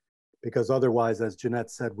definition, because otherwise, as Jeanette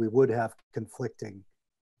said, we would have conflicting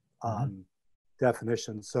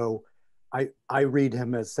definitions. So I read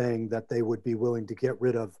him as saying that they would be willing to get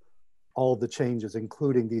rid of all the changes,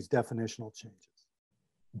 including these definitional changes.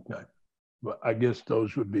 Okay. But I guess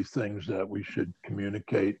those would be things that we should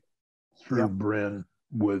communicate through Bryn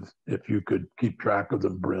with, if you could keep track of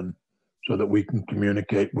them, Bryn, so that we can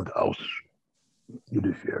communicate with House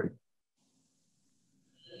Judiciary.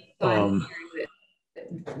 So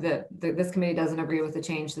this committee doesn't agree with the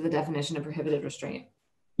change to the definition of prohibited restraint.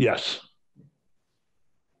 Yes.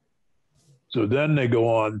 So then they go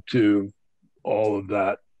on to all of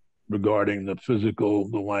that regarding the physical,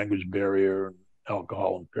 the language barrier,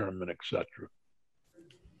 alcohol impairment, etc.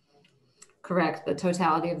 Correct. The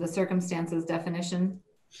totality of the circumstances definition.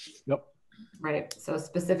 Yep. Right. So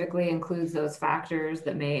specifically includes those factors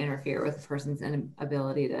that may interfere with a person's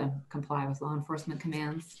inability to comply with law enforcement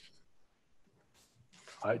commands.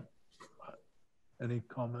 Any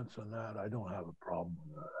comments on that? I don't have a problem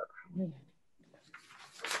with that, actually.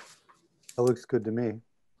 That looks good to me.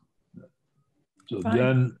 So Fine.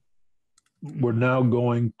 then we're now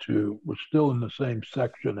going to, we're still in the same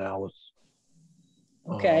section, Alice.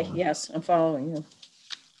 Okay, yes, I'm following you.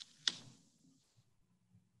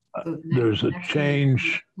 There's a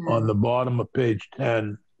change on the bottom of page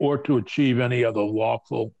 10, or to achieve any other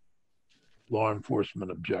lawful law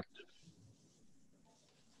enforcement objective.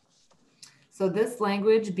 So this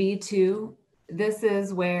language, B2, this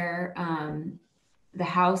is where the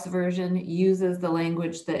House version uses the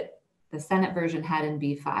language that the Senate version had in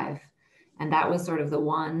B5. And that was sort of the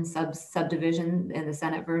one subdivision in the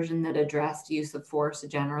Senate version that addressed use of force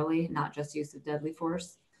generally, not just use of deadly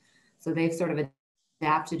force. So they've sort of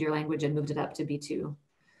adapted your language and moved it up to B2.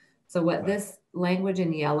 So what this language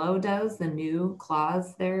in yellow does, the new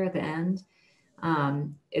clause there at the end,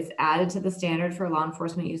 is added to the standard for law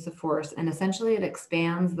enforcement use of force. And essentially it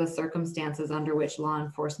expands the circumstances under which law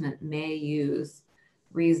enforcement may use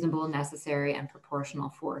reasonable, necessary, and proportional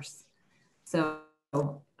force. So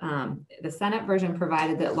the Senate version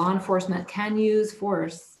provided that law enforcement can use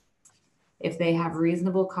force if they have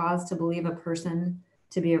reasonable cause to believe a person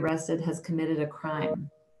to be arrested has committed a crime.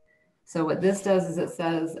 So what this does is it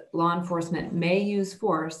says law enforcement may use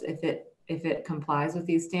force if it complies with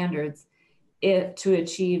these standards to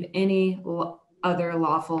achieve any other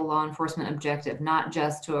lawful law enforcement objective, not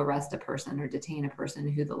just to arrest a person or detain a person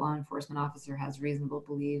who the law enforcement officer has reason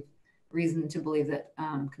to believe that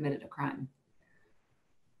committed a crime.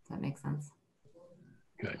 Does that make sense?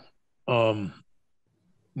 Okay.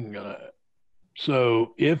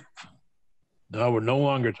 So if now we're no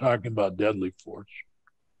longer talking about deadly force.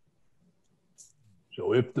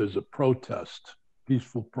 So if there's a protest,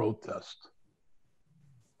 peaceful protest,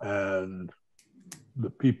 and the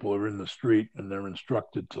people are in the street and they're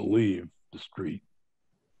instructed to leave the street,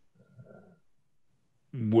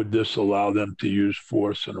 would this allow them to use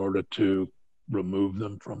force in order to remove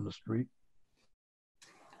them from the street?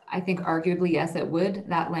 I think arguably, yes, it would.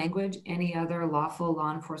 That language, any other lawful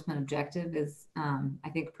law enforcement objective is, I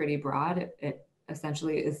think, pretty broad. It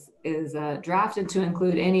essentially is drafted to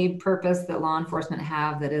include any purpose that law enforcement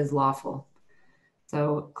have that is lawful.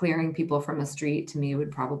 So clearing people from a street to me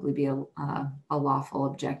would probably be a lawful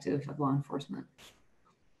objective of law enforcement.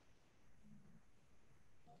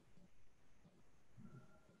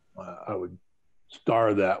 I would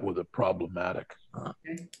star that with a problematic.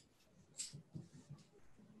 Okay.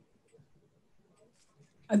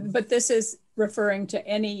 But this is referring to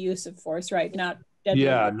any use of force, right? Not deadly.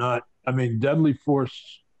 Yeah, I mean, deadly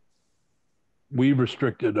force, we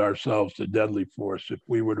restricted ourselves to deadly force if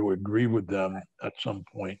we were to agree with them at some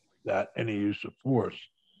point that any use of force.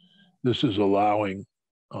 This is allowing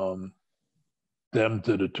them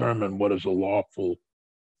to determine what is a lawful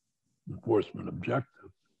enforcement objective.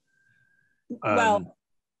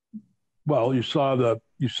 Well, you saw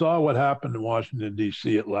what happened in Washington,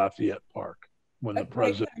 D.C. at Lafayette Park when the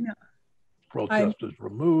president's protest was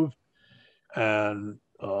removed. And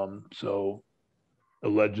so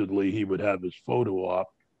allegedly he would have his photo op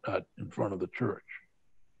in front of the church.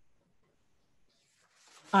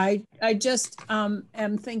 I just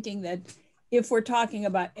am thinking that if we're talking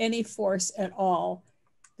about any force at all,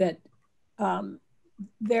 that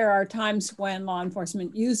there are times when law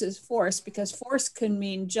enforcement uses force, because force can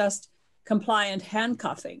mean just compliant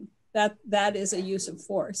handcuffing. That is a use of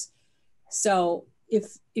force. So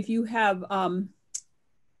if you have a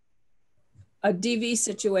DV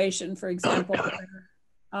situation, for example, where,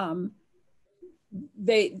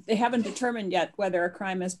 they haven't determined yet whether a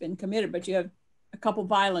crime has been committed, but you have a couple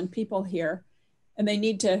violent people here and they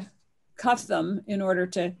need to cuff them in order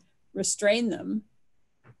to restrain them,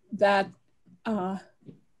 that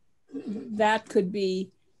could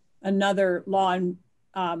be another law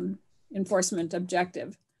enforcement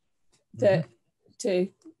objective, to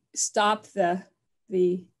stop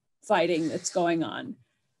the fighting that's going on.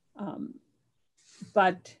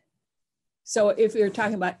 But so if you're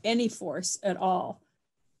talking about any force at all,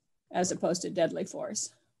 as opposed to deadly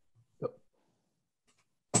force.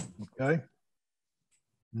 Okay.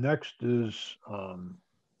 Next is,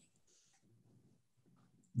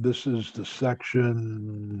 this is the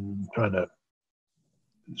section,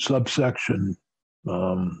 subsection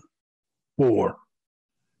 4.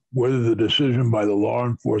 Whether the decision by the law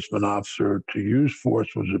enforcement officer to use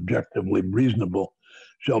force was objectively reasonable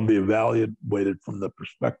shall be evaluated from the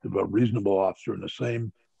perspective of a reasonable officer in the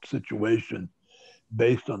same situation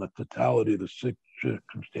based on the totality of the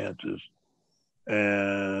circumstances.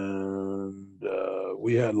 And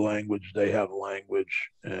we had language, they have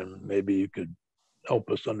language, and maybe you could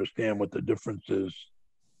help us understand what the difference is.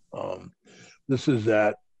 This is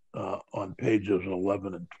on pages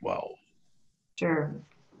 11 and 12. Sure.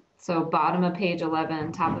 So bottom of page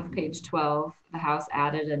 11, top of page 12, the House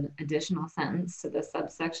added an additional sentence to this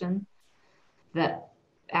subsection that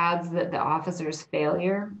adds that the officer's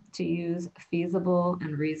failure to use feasible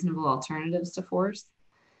and reasonable alternatives to force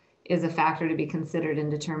is a factor to be considered in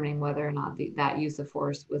determining whether or not that use of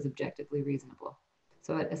force was objectively reasonable.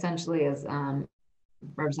 So it essentially, as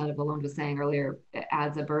Representative Lalonde was saying earlier, it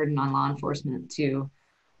adds a burden on law enforcement to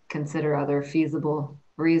consider other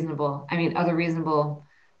reasonable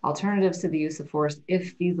alternatives to the use of force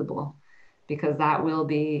if feasible, because that will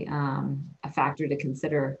be a factor to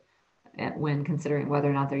consider when considering whether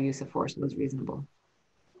or not their use of force was reasonable.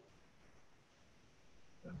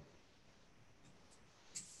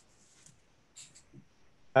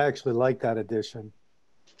 I actually like that addition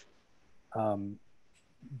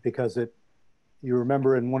because you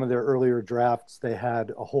remember in one of their earlier drafts, they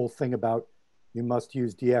had a whole thing about you must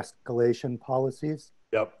use de-escalation policies.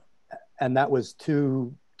 Yep. And that was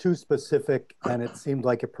too specific, and it seemed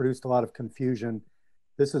like it produced a lot of confusion.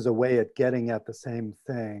 This is a way at getting at the same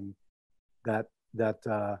thing, that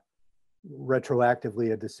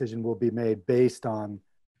retroactively a decision will be made based on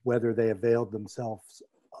whether they availed themselves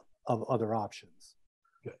of other options.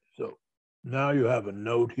 Okay, so now you have a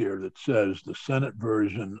note here that says the Senate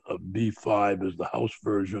version of B5 is the House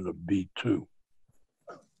version of B2.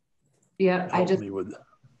 Yeah, I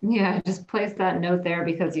just placed that note there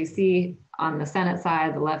because you see on the Senate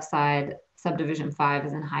side, the left side, subdivision 5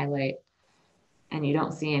 is in highlight, and you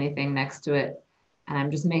don't see anything next to it. And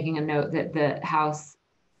I'm just making a note that the House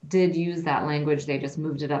did use that language. They just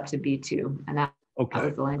moved it up to B2, and that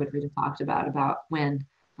was the language we just talked about when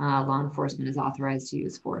law enforcement is authorized to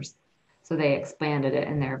use force. So they expanded it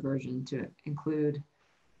in their version to include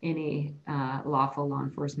any lawful law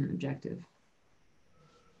enforcement objective.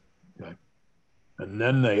 Okay. And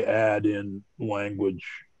then they add in language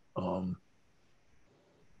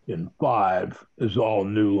in 5 is all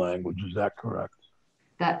new language. Is that correct?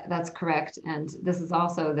 That's correct. And this is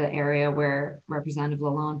also the area where Representative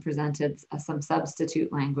Lalonde presented some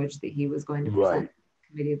substitute language that he was going to present to the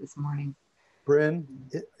committee this morning. Bryn,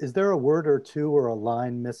 is there a word or two or a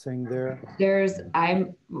line missing there?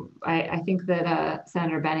 I think that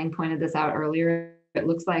Senator Benning pointed this out earlier. It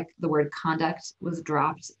looks like the word conduct was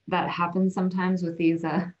dropped. That happens sometimes with these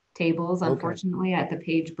tables, unfortunately, at the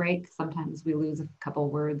page break. Sometimes we lose a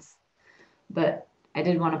couple words. But I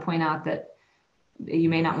did want to point out that you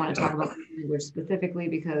may not want to talk about the language specifically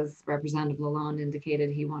because Representative Lalonde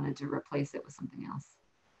indicated he wanted to replace it with something else.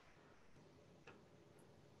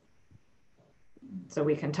 So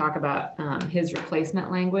we can talk about his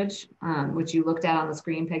replacement language, which you looked at on the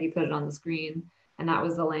screen. Peggy put it on the screen. And that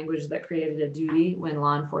was the language that created a duty when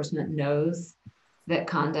law enforcement knows that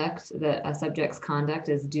a subject's conduct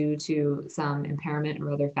is due to some impairment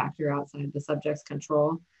or other factor outside the subject's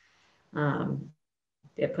control.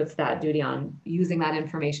 It puts that duty on using that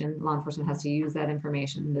information. Law enforcement has to use that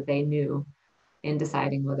information that they knew in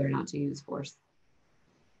deciding whether or not to use force.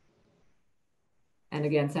 And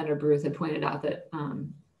again, Senator Bruce had pointed out that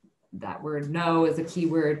that word "know" is a key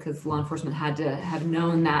word because law enforcement had to have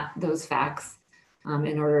known those facts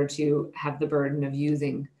in order to have the burden of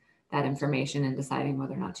using that information and deciding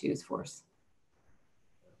whether or not to use force.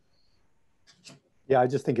 Yeah, I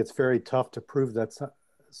just think it's very tough to prove that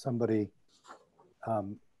somebody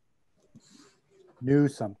knew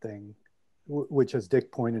something, which, as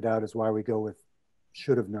Dick pointed out, is why we go with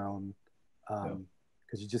should have known,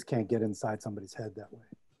 because you just can't get inside somebody's head that way.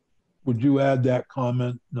 Would you add that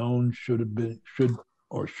comment, known, should have been,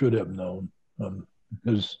 should have known?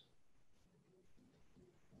 Because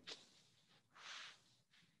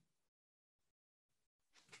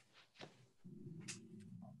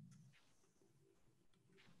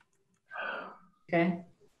okay.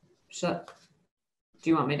 Do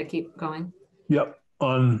you want me to keep going? Yep.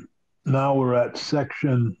 Now we're at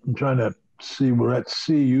section, I'm trying to see, we're at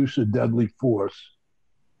C, use of deadly force.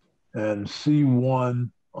 And C1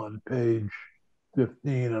 on page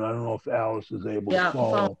 15, and I don't know if Alice is able to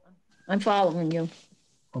follow. I'm following you.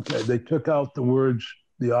 Okay, they took out the words,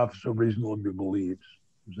 the officer reasonably believes.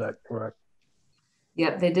 Is that correct?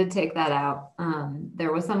 Yep, they did take that out.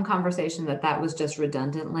 There was some conversation that was just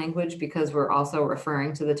redundant language because we're also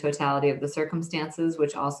referring to the totality of the circumstances,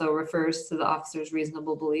 which also refers to the officer's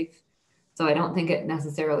reasonable belief. So I don't think it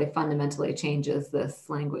necessarily fundamentally changes this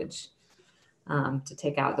language to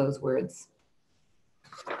take out those words.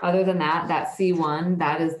 Other than that, that C1,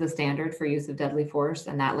 that is the standard for use of deadly force,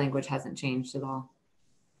 and that language hasn't changed at all.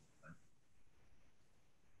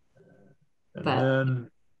 And but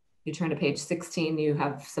then you turn to page 16, you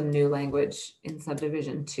have some new language in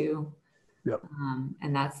subdivision 2. Yep.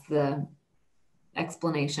 And that's the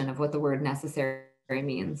explanation of what the word necessary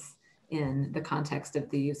means in the context of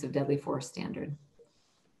the use of deadly force standard.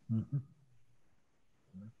 Mm-hmm.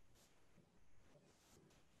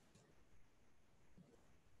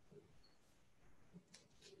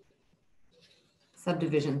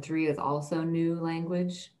 Subdivision 3 is also new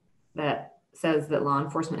language that says that law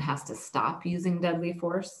enforcement has to stop using deadly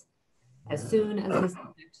force as soon as the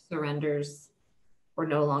subject surrenders or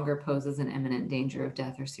no longer poses an imminent danger of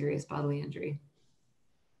death or serious bodily injury.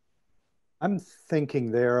 I'm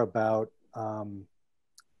thinking there about,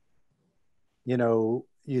 you know,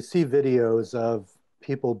 you see videos of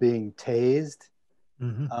people being tased,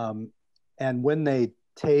 and when they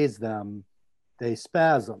tase them, they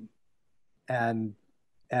spasm, and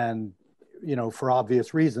you know, for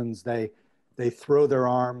obvious reasons, they throw their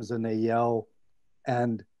arms and they yell,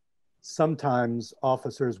 and sometimes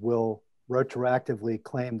officers will retroactively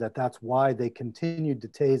claim that that's why they continued to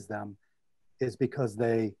tase them, is because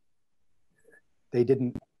they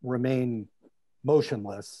didn't remain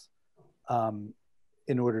motionless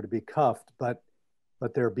in order to be cuffed, but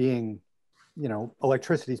they're being, you know,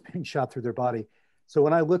 electricity is being shot through their body. So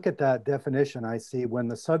when I look at that definition, I see when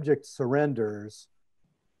the subject surrenders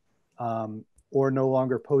or no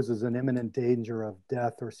longer poses an imminent danger of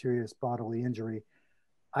death or serious bodily injury,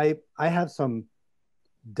 I have some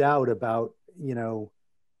doubt about, you know,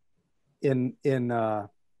 in an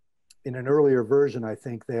earlier version, I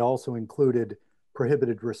think they also included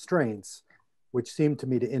prohibited restraints, which seemed to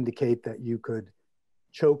me to indicate that you could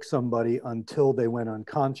choke somebody until they went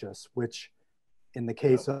unconscious, which in the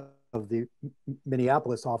case of the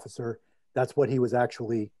Minneapolis officer, that's what he was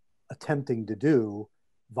actually attempting to do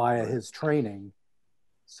via his training.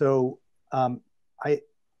 So I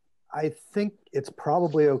think it's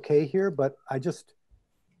probably okay here, but I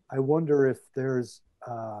wonder if there's,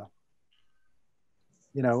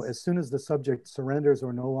 you know, as soon as the subject surrenders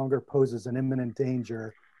or no longer poses an imminent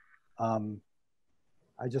danger,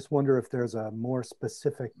 I just wonder if there's a more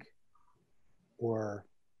specific or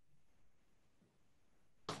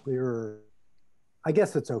clearer, I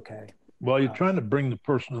guess it's okay. Well, you're trying to bring the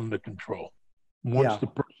person under control. Once the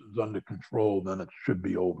person's under control, then it should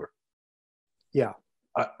be over. Yeah.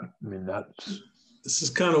 I mean, This is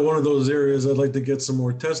kind of one of those areas I'd like to get some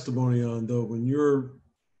more testimony on, though. When you're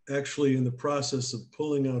actually in the process of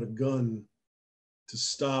pulling out a gun to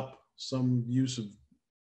stop some use of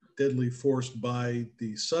deadly force by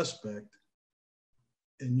the suspect,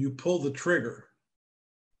 and you pull the trigger,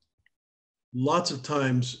 lots of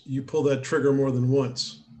times you pull that trigger more than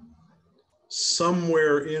once.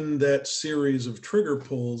 Somewhere in that series of trigger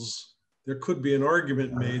pulls, there could be an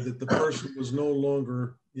argument made that the person was no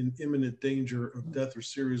longer in imminent danger of death or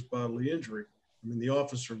serious bodily injury. I mean, the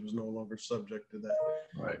officer was no longer subject to that.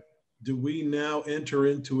 right. Do we now enter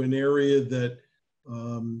into an area that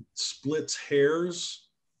splits hairs?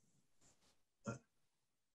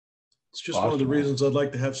 It's just one of the reasons I'd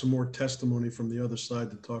like to have some more testimony from the other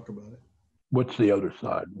side to talk about it. What's the other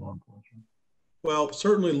side? Law enforcement? Well,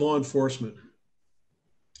 certainly law enforcement.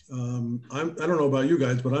 I don't know about you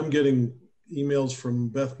guys, but I'm getting emails from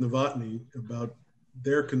Beth Novotny about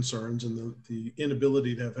their concerns and the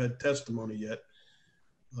inability to have had testimony yet.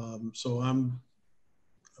 So I'm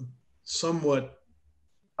somewhat.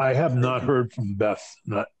 I have not heard from Beth.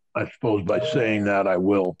 I suppose by saying that I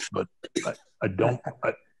will, but I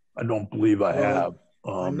don't believe I have.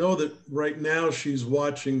 I know that right now she's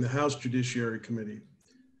watching the House Judiciary Committee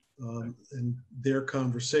and their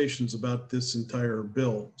conversations about this entire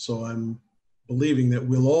bill. So I'm believing that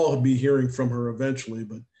we'll all be hearing from her eventually,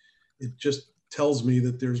 but it just tells me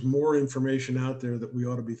that there's more information out there that we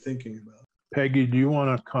ought to be thinking about. Peggy, do you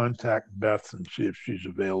want to contact Beth and see if she's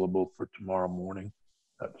available for tomorrow morning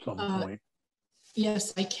at some point?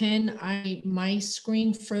 Yes, I can. My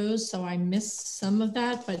screen froze, so I missed some of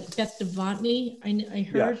that, but Beth Novotny, I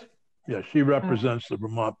heard. Yes. Yeah, she represents the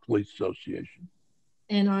Vermont Police Association.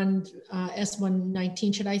 And on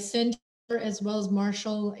S.119, should I send her as well as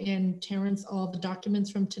Marshall and Terrence all the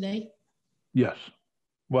documents from today? Yes.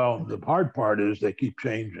 Well, the hard part is they keep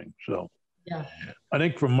changing. So yeah, I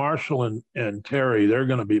think for Marshall and Terry, they're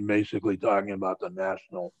going to be basically talking about the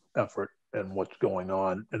national effort and what's going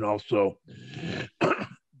on. And also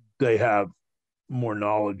they have more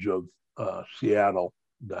knowledge of Seattle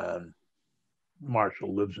than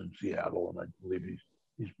Marshall lives in Seattle. And I believe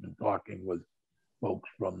he's been talking with folks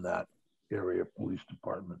from that area, police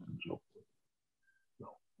department and so forth.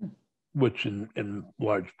 So, which in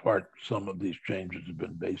large part, some of these changes have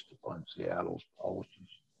been based upon Seattle's policies.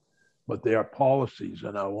 But they are policies,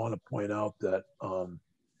 and I want to point out that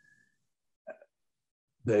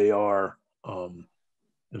they are,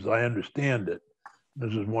 as I understand it,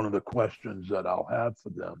 this is one of the questions that I'll have for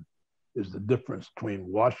them, is the difference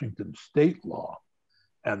between Washington state law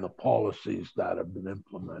and the policies that have been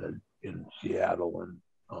implemented in Seattle.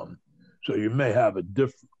 And so you may have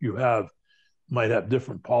might have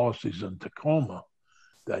different policies in Tacoma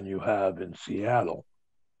than you have in Seattle,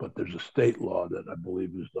 but there's a state law that I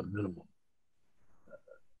believe is the minimum.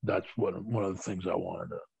 That's one of the things I wanted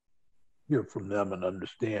to hear from them and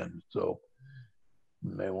understand. So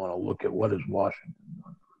you may want to look at what is Washington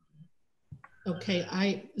done.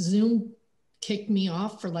 Okay, Zoom kicked me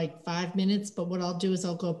off for like 5 minutes, but what I'll do is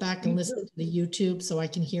I'll go back and listen to the YouTube so I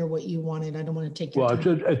can hear what you wanted. I don't want to take your time.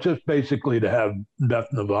 Well, it's just basically to have Beth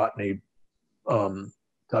Novotny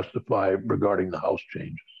testify regarding the house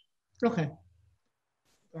changes. Okay.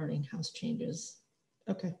 Regarding house changes.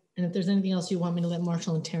 Okay. And if there's anything else you want me to let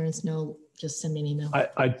Marshall and Terrence know, just send me an email.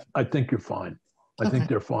 I think you're fine. I think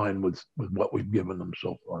they're fine with what we've given them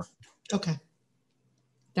so far. Okay.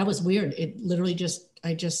 That was weird. It literally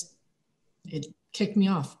it kicked me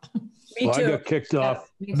off. Well, I got kicked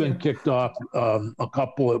off. I've been kicked off a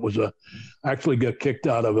couple. Actually got kicked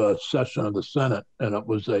out of a session of the Senate, and it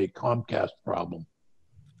was a Comcast problem.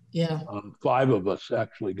 Yeah. 5 of us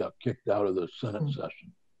actually got kicked out of the Senate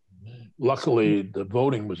session. Luckily, the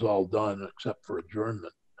voting was all done except for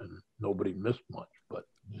adjournment, and nobody missed much. But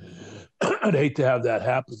I'd hate to have that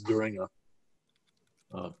happen during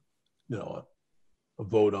a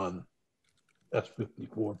vote on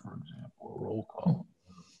S-54, for example, a roll call.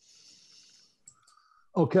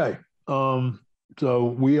 Okay,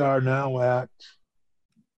 so we are now at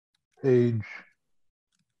page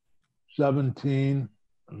 17,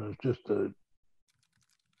 and there's just a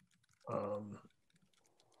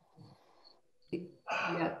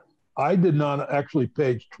yeah. I did not actually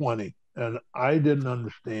page 20, and I didn't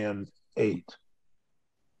understand 8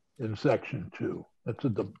 in section 2. That's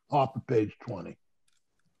at the top of page 20.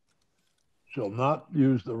 Shall not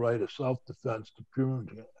use the right of self-defense to prove.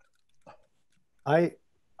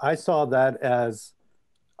 I saw that as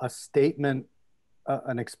a statement,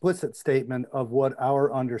 an explicit statement of what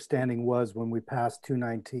our understanding was when we passed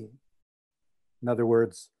 219. In other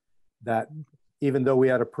words, that even though we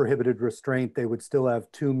had a prohibited restraint, they would still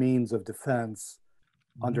have 2 means of defense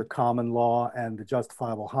under common law and the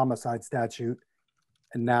justifiable homicide statute,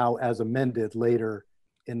 and now as amended later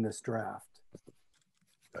in this draft.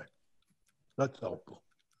 Okay. That's helpful.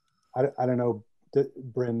 I don't know,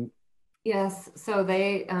 Bryn. Yes, so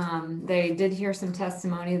they did hear some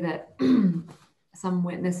testimony that some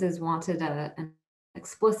witnesses wanted an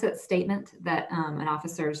explicit statement that an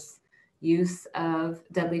officer's use of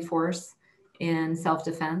deadly force in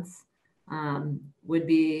self-defense would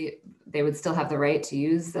be, they would still have the right to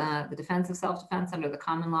use the defense of self-defense under the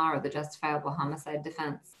common law or the justifiable homicide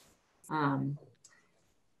defense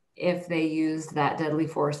if they used that deadly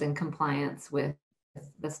force in compliance with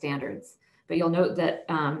the standards. But you'll note that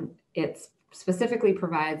it specifically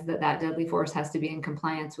provides that that deadly force has to be in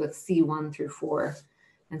compliance with C1 through 4.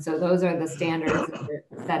 And so those are the standards that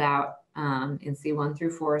are set out in C1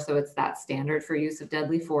 through 4. So it's that standard for use of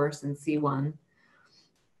deadly force in C1.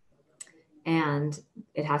 And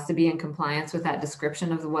it has to be in compliance with that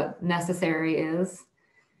description of what necessary is.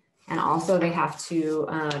 And also they have to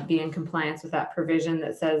be in compliance with that provision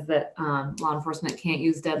that says that law enforcement can't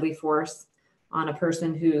use deadly force on a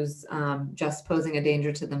person who's just posing a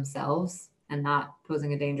danger to themselves and not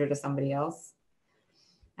posing a danger to somebody else.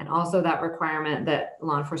 And also that requirement that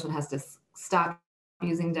law enforcement has to stop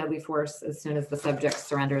using deadly force as soon as the subject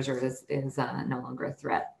surrenders or is no longer a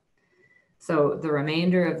threat. So the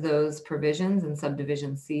remainder of those provisions in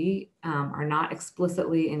subdivision C are not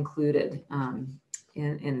explicitly included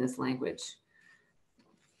in this language.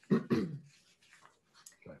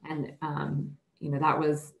 And that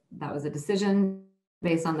was a decision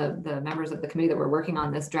based on the members of the committee that were working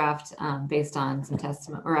on this draft, based on some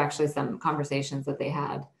testimony, or actually some conversations that they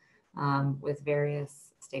had with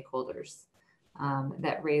various stakeholders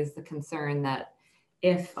that raised the concern that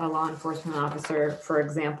if a law enforcement officer, for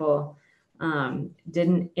example,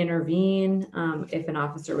 didn't intervene, if an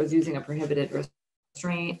officer was using a prohibited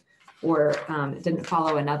restraint or didn't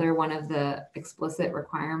follow another one of the explicit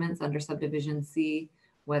requirements under subdivision C,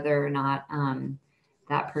 whether or not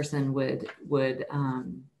that person would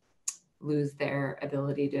lose their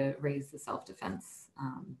ability to raise the self-defense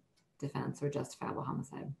defense or justifiable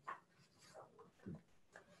homicide.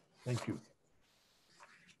 Thank you.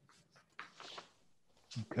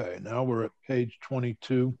 Okay, now we're at page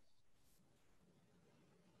 22.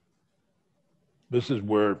 This is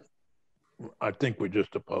where I think we're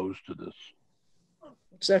just opposed to this. What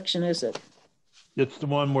section is it? It's the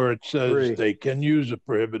one where it says 3. They can use a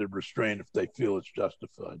prohibited restraint if they feel it's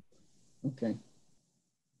justified. Okay.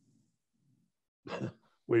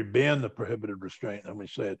 We ban the prohibited restraint and we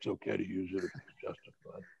say it's okay to use it if it's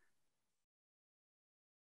justified.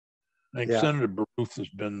 I think Senator Baruth has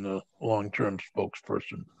been the long-term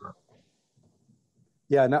spokesperson for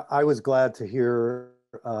Yeah, no, I was glad to hear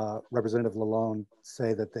Representative Lalonde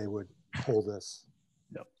say that they would pull this.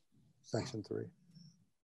 Yep. Section 3.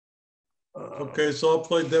 Okay, so I'll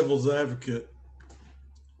play devil's advocate.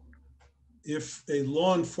 If a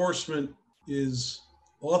law enforcement is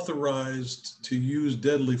authorized to use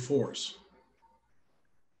deadly force,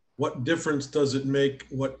 what difference does it make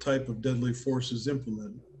what type of deadly force is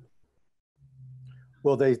implemented?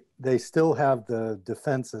 Well, they still have the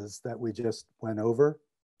defenses that we just went over.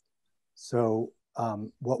 So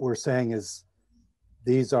what we're saying is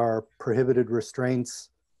these are prohibited restraints,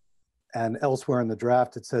 and elsewhere in the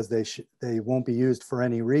draft it says they won't be used for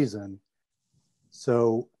any reason.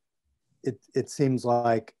 So it seems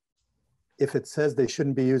like if it says they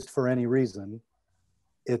shouldn't be used for any reason,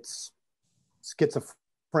 it's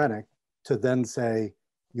schizophrenic to then say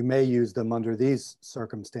you may use them under these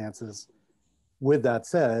circumstances. With that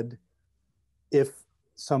said, if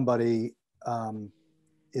somebody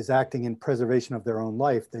is acting in preservation of their own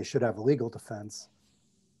life, they should have a legal defense.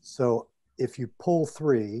 So if you pull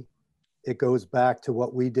 3, it goes back to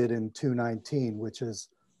what we did in 219, which is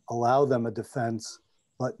allow them a defense,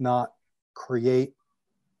 but not create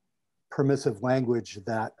permissive language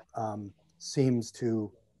that seems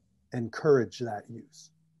to encourage that use.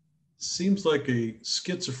 Seems like a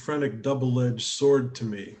schizophrenic double-edged sword to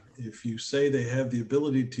me. If you say they have the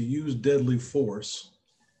ability to use deadly force,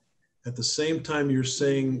 at the same time you're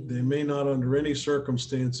saying they may not under any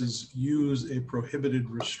circumstances use a prohibited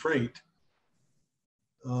restraint.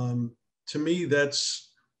 To me,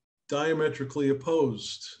 that's diametrically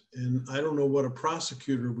opposed. And I don't know what a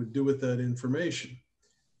prosecutor would do with that information.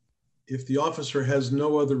 If the officer has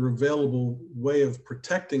no other available way of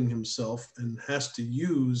protecting himself and has to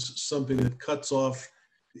use something that cuts off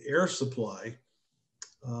the air supply,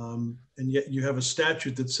 and yet you have a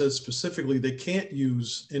statute that says specifically they can't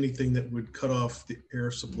use anything that would cut off the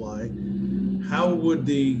air supply, how would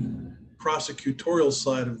the prosecutorial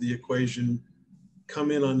side of the equation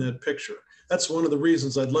come in on that picture? That's one of the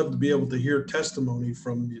reasons I'd love to be able to hear testimony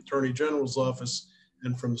from the Attorney General's office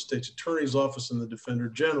and from the State's Attorney's office and the Defender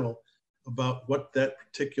General about what that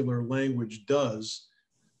particular language does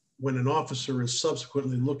when an officer is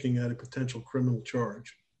subsequently looking at a potential criminal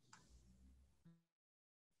charge.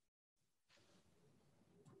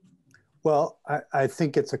 Well, I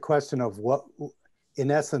think it's a question of what,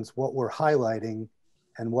 in essence, what we're highlighting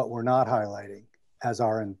and what we're not highlighting as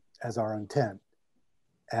our intent.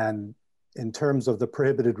 And in terms of the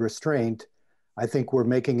prohibited restraint, I think we're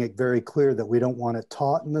making it very clear that we don't want it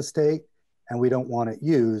taught in the state and we don't want it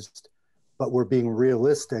used, but we're being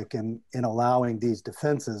realistic in allowing these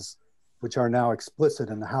defenses, which are now explicit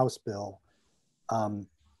in the House bill.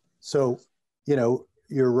 So, you know,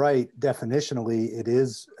 you're right, definitionally, it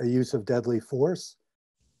is a use of deadly force,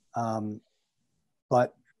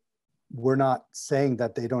 but we're not saying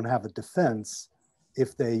that they don't have a defense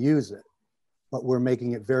if they use it, but we're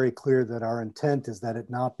making it very clear that our intent is that it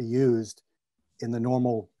not be used in the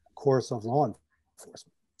normal course of law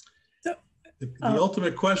enforcement. The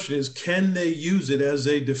ultimate question is, can they use it as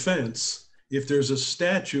a defense if there's a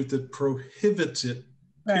statute that prohibits it,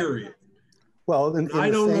 period? Right. Well,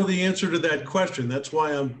 I don't know the answer to that question. That's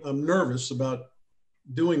why I'm nervous about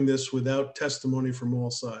doing this without testimony from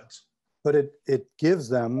all sides. But it gives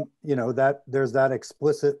them, you know, that there's that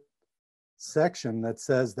explicit section that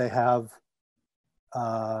says they have,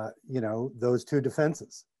 you know, those 2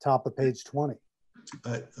 defenses, top of page 20.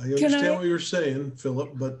 I understand what you're saying,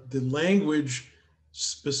 Philip, but the language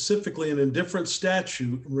specifically in a different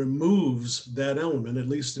statute removes that element, at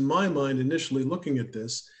least in my mind, initially looking at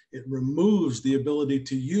this. It removes the ability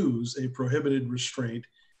to use a prohibited restraint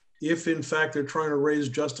if, in fact, they're trying to raise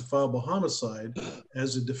justifiable homicide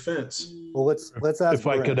as a defense. Well, let's ask. If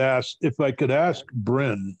I could ask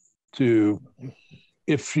Bryn to,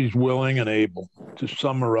 if she's willing and able, to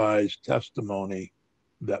summarize testimony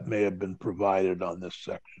that may have been provided on this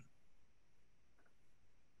section.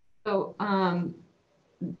 So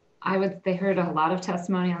they heard a lot of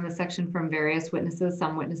testimony on this section from various witnesses.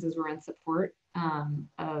 Some witnesses were in support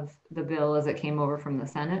of the bill as it came over from the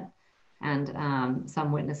Senate. And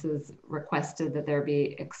some witnesses requested that there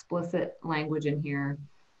be explicit language in here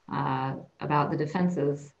about the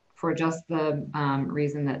defenses for just the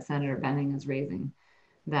reason that Senator Benning is raising.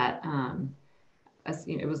 That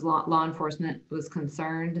it was law enforcement was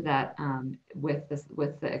concerned that with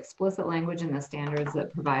the explicit language in the standards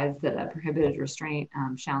that provides that a prohibited restraint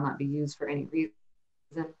shall not be used for any reason,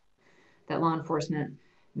 that law enforcement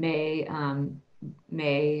may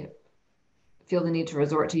feel the need to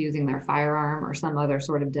resort to using their firearm or some other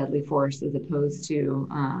sort of deadly force as opposed to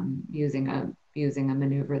using a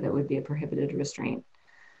maneuver that would be a prohibited restraint.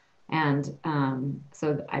 And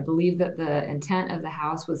so I believe that the intent of the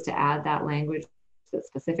House was to add that language that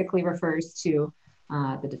specifically refers to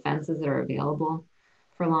the defenses that are available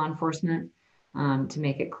for law enforcement, to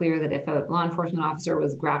make it clear that if a law enforcement officer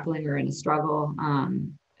was grappling or in a struggle,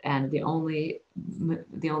 and the only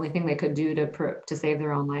thing they could do to save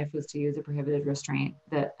their own life was to use a prohibited restraint,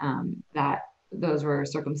 that those were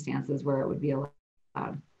circumstances where it would be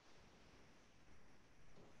allowed.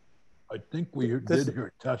 I think we did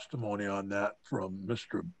hear testimony on that from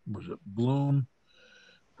Mr. Was it Bloom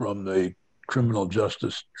from the criminal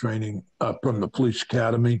justice training, from the police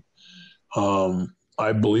academy.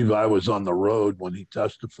 I believe I was on the road when he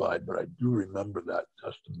testified, but I do remember that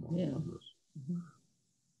testimony. Yeah. On this. Mm-hmm.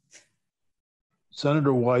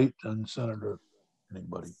 Senator White and Senator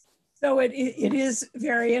anybody. So it is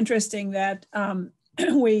very interesting that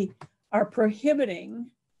we are prohibiting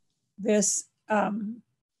this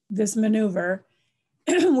this maneuver.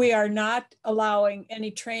 We are not allowing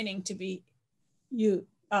any training to be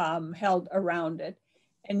held around it.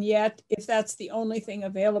 And yet, if that's the only thing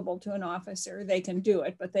available to an officer, they can do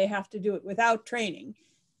it, but they have to do it without training,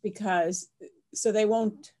 because so they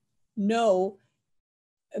won't know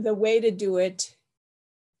the way to do it.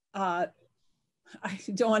 I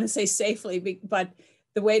don't want to say safely, but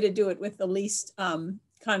the way to do it with the least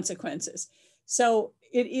consequences. So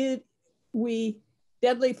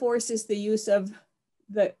deadly force is the use of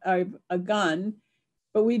a gun,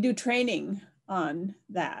 but we do training on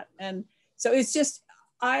that. And so it's just,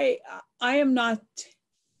 I am not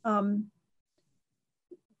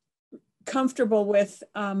comfortable with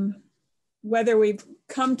whether we've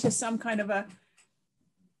come to some kind of a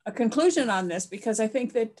conclusion on this, because I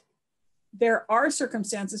think that there are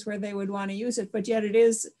circumstances where they would want to use it, but yet it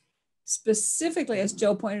is specifically, as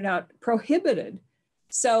Joe pointed out, prohibited.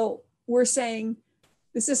 So we're saying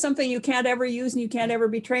this is something you can't ever use and you can't ever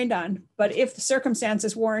be trained on, but if the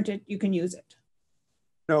circumstances warrant it, you can use it.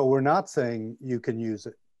 No, we're not saying you can use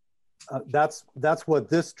it. That's what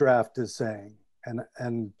this draft is saying,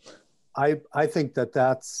 and I think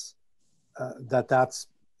that's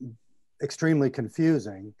extremely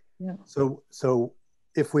confusing. Yeah. So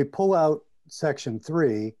if we pull out Section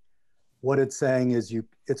 3, what it's saying is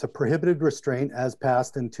it's a prohibited restraint as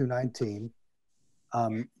passed in 219.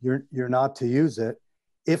 You're not to use it.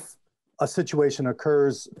 If a situation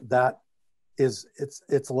occurs that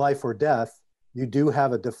it's life or death, you do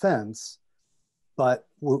have a defense, but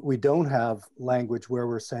we don't have language where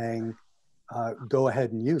we're saying go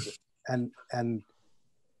ahead and use it. And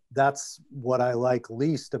that's what I like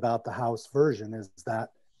least about the House version, is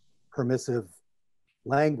that permissive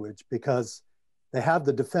language, because they have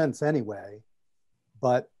the defense anyway.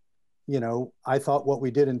 But, you know, I thought what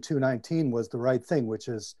we did in 219 was the right thing, which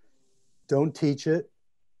is don't teach it.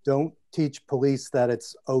 Don't teach police that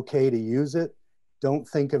it's okay to use it. Don't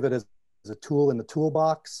think of it as a tool in the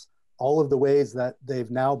toolbox. All of the ways that they've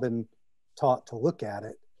now been taught to look at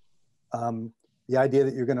it. The idea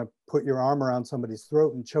that you're going to put your arm around somebody's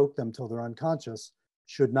throat and choke them till they're unconscious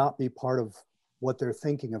should not be part of what they're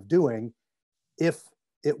thinking of doing. If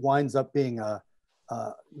it winds up being a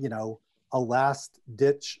last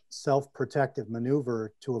ditch self-protective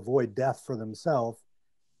maneuver to avoid death for themselves,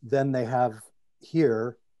 then they have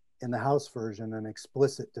here in the House version an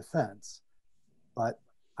explicit defense. But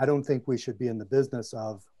I don't think we should be in the business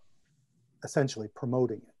of essentially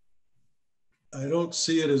promoting it. I don't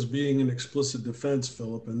see it as being an explicit defense,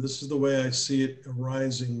 Philip, and this is the way I see it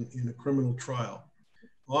arising in a criminal trial.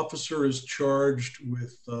 Officer is charged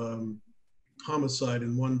with homicide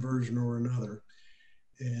in one version or another.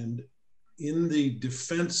 And in the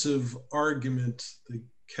defensive argument, the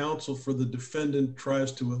counsel for the defendant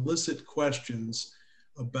tries to elicit questions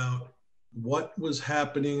about what was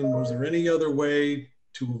happening and was there any other way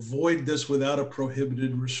to avoid this without a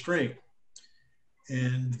prohibited restraint.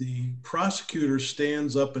 And the prosecutor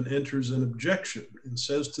stands up and enters an objection and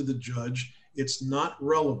says to the judge, it's not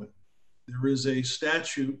relevant. There is a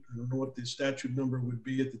statute, I don't know what the statute number would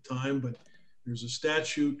be at the time, but there's a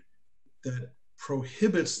statute that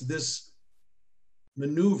prohibits this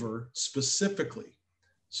maneuver specifically.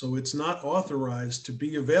 So it's not authorized to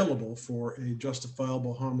be available for a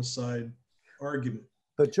justifiable homicide argument.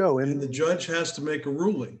 But Joe, and the judge has to make a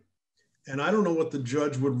ruling. And I don't know what the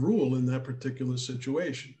judge would rule in that particular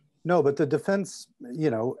situation. No, but the defense,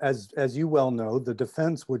 you know, as you well know, the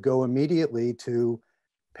defense would go immediately to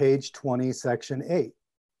page 20, section 8,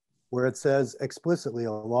 where it says explicitly,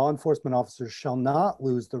 a law enforcement officer shall not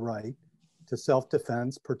lose the right to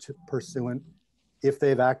self-defense pursuant if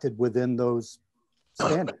they've acted within those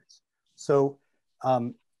standards. So,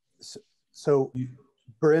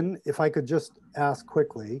 Bryn, if I could just ask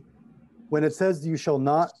quickly, when it says you shall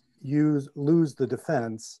not lose the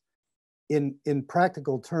defense, in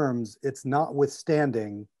practical terms, it's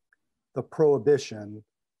notwithstanding the prohibition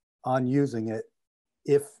on using it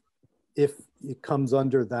if it comes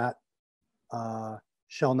under that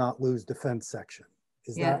shall not lose defense section.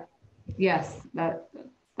 Is that? Yes, that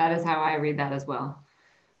is how I read that as well.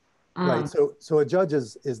 Right, so a judge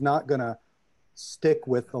is not gonna stick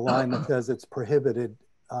with the line that says it's prohibited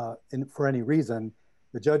for any reason.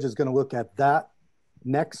 The judge is gonna look at that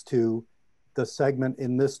next to the segment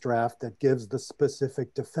in this draft that gives the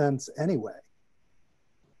specific defense anyway.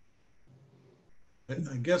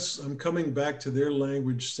 I guess I'm coming back to their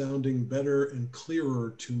language sounding better and clearer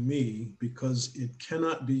to me, because it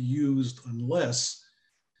cannot be used unless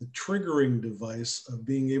the triggering device of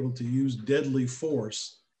being able to use deadly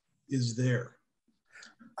force is there.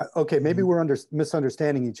 Okay, maybe we're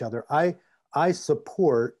misunderstanding each other. I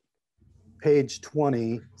support page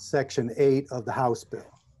 20, section 8 of the House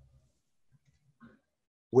bill,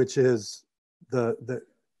 which is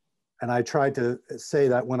and I tried to say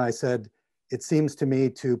that when I said, it seems to me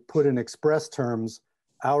to put in express terms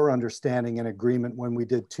our understanding and agreement when we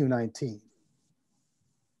did 219.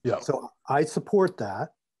 Yeah. So I support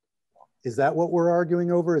that. Is that what we're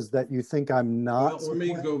arguing over? Is that you think I'm not? Well,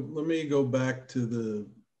 let me go back to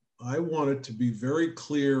I want it to be very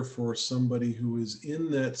clear for somebody who is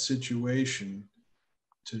in that situation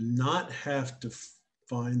to not have to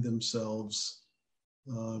find themselves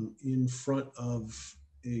in front of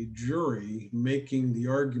a jury making the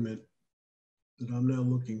argument that I'm now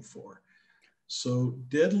looking for. So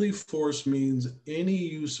deadly force means any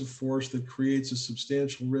use of force that creates a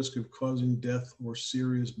substantial risk of causing death or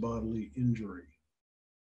serious bodily injury.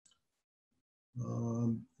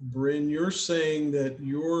 Bryn, you're saying that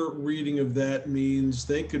your reading of that means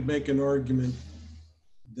they could make an argument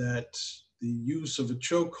that the use of a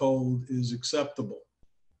chokehold is acceptable.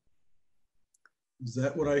 Is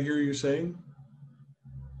that what I hear you saying?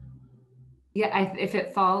 Yeah, if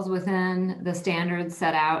it falls within the standards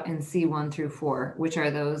set out in C1 through 4, which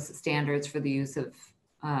are those standards for the use of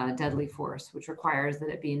deadly force, which requires that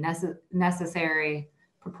it be necessary,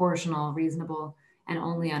 proportional, reasonable, and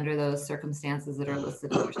only under those circumstances that are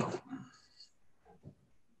listed in your supplement.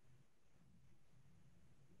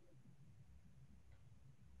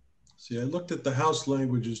 See, I looked at the House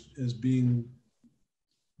language as being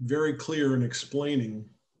very clear in explaining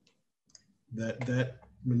that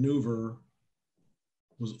maneuver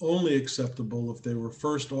was only acceptable if they were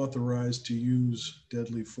first authorized to use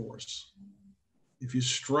deadly force. If you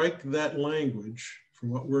strike that language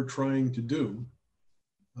from what we're trying to do,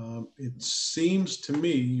 it seems to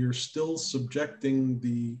me you're still subjecting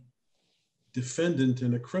the defendant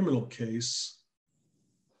in a criminal case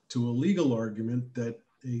to a legal argument that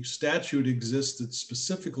a statute exists that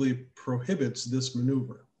specifically prohibits this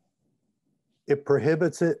maneuver. It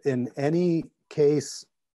prohibits it in any case,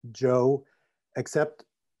 Joe, except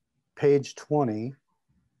page 20,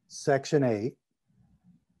 section 8,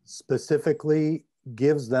 specifically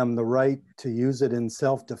gives them the right to use it in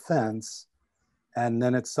self-defense, and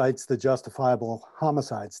then it cites the justifiable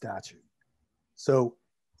homicide statute. So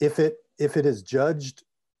if it is judged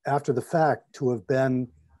after the fact to have been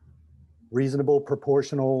reasonable,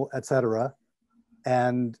 proportional, etc.,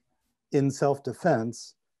 and in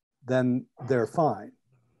self-defense, then they're fine.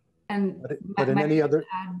 And but in any other,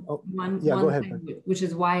 go ahead. Thing, which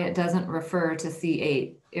is why it doesn't refer to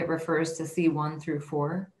C8. It refers to C1 through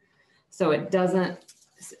 4. So it doesn't.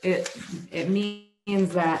 It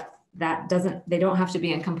means that they don't have to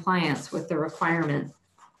be in compliance with the requirement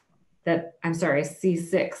that, I'm sorry,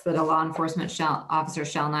 C6, that a law enforcement officer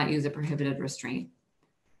shall not use a prohibited restraint.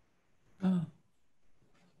 Oh.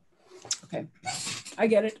 Okay, I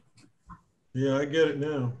get it. Yeah, I get it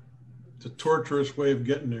now. It's a torturous way of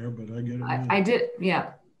getting there, but I get it now. I did,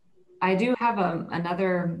 yeah. I do have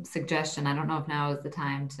another suggestion. I don't know if now is the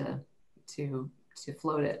time to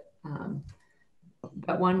float it.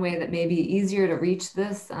 But one way that may be easier to reach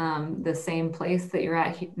this, the same place that you're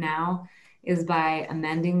at now, is by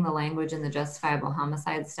amending the language in the justifiable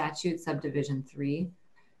homicide statute, subdivision 3,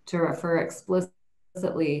 to refer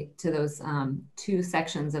explicitly to those 2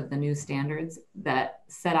 sections of the new standards that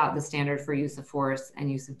set out the standard for use of force and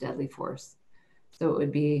use of deadly force. So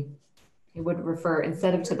it would refer,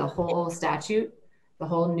 instead of to the whole statute, the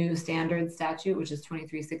whole new standard statute, which is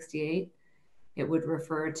 2368, it would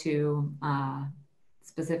refer to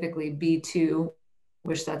specifically B2,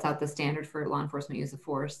 which sets out the standard for law enforcement use of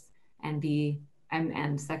force, and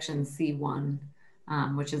section C1,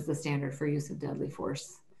 which is the standard for use of deadly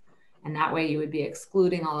force. And that way you would be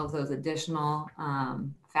excluding all of those additional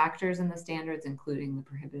factors in the standards, including the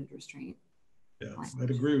prohibited restraint. Yeah, I'd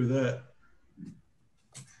agree with that.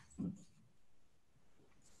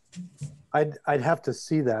 I'd have to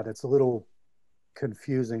see that. It's a little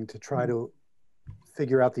confusing to try to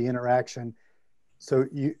figure out the interaction. So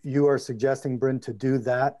you are suggesting, Bryn, to do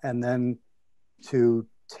that and then to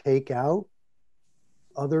take out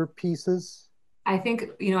other pieces? I think,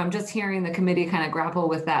 you know, I'm just hearing the committee kind of grapple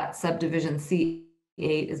with that subdivision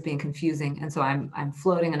C8 as being confusing. And so I'm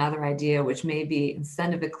floating another idea, which may be,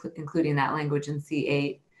 instead of including that language in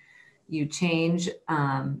C8, you change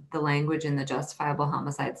the language in the justifiable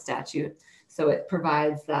homicide statute. So it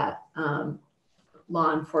provides that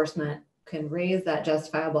law enforcement can raise that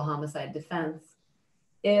justifiable homicide defense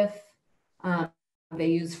if they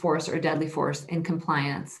use force or deadly force in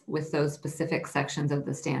compliance with those specific sections of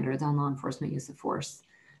the standards on law enforcement use of force,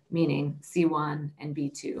 meaning C1 and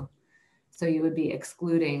B2. So you would be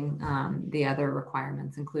excluding the other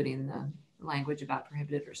requirements, including the language about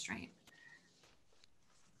prohibited restraint.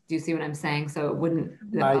 Do you see what I'm saying? So it wouldn't,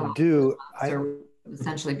 I do. Would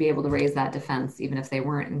essentially be able to raise that defense even if they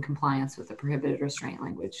weren't in compliance with the prohibited restraint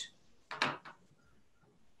language.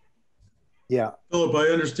 Yeah. Philip,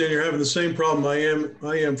 I understand you're having the same problem I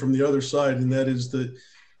am from the other side, and that is that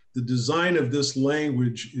the design of this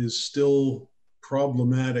language is still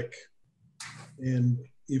problematic. And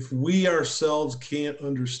if we ourselves can't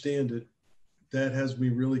understand it, that has me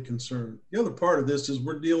really concerned. The other part of this is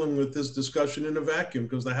we're dealing with this discussion in a vacuum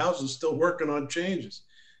because the House is still working on changes.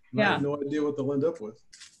 And I have no idea what they'll end up with.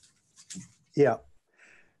 Yeah.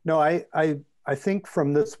 No, I think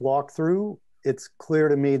from this walkthrough, it's clear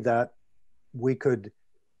to me that we could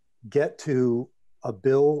get to a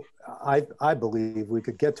bill. I believe we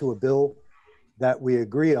could get to a bill that we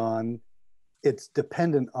agree on. It's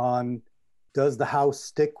dependent on, does the House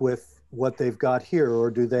stick with what they've got here,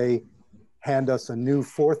 or do they hand us a new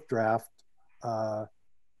fourth draft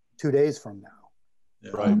 2 days from now?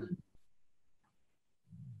 Yeah. Right.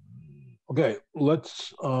 Okay,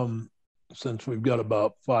 let's, since we've got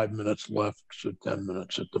about 5 minutes left, so 10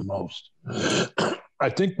 minutes at the most, I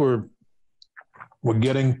think we're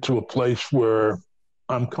getting to a place where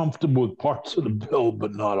I'm comfortable with parts of the bill,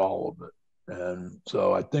 but not all of it. And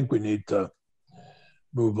so I think we need to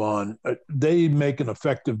move on. They make an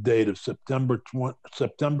effective date of September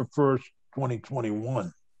 1st,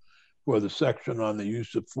 2021 for the section on the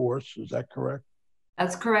use of force. Is that correct?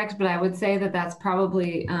 That's correct, but I would say that that's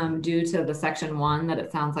probably due to the section 1 that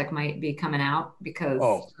it sounds like might be coming out because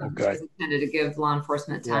it's intended to give law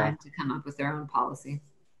enforcement time to come up with their own policy.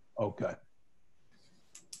 Okay.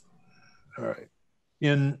 All right.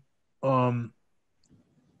 In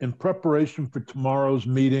preparation for tomorrow's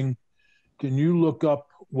meeting, can you look up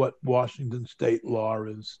what Washington state law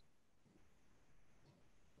is?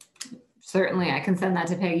 Certainly, I can send that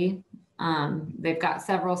to Peggy. They've got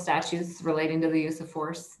several statutes relating to the use of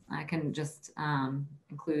force. I can just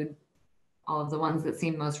include all of the ones that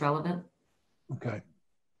seem most relevant. Okay.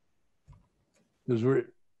 Because it's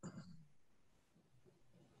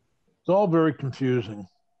all very confusing,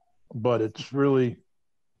 but it's really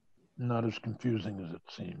not as confusing as it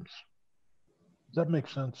seems. Does that make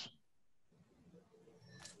sense?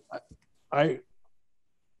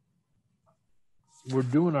 We're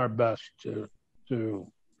doing our best to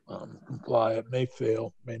comply. It may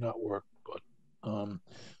fail, may not work, but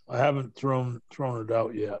I haven't thrown it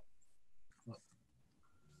out yet.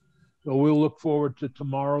 So we'll look forward to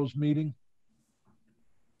tomorrow's meeting.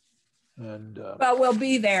 And well, we'll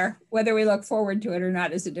be there. Whether we look forward to it or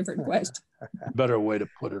not is a different question. Better way to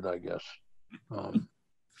put it, I guess.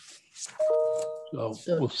 So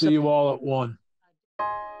we'll see you all at 1.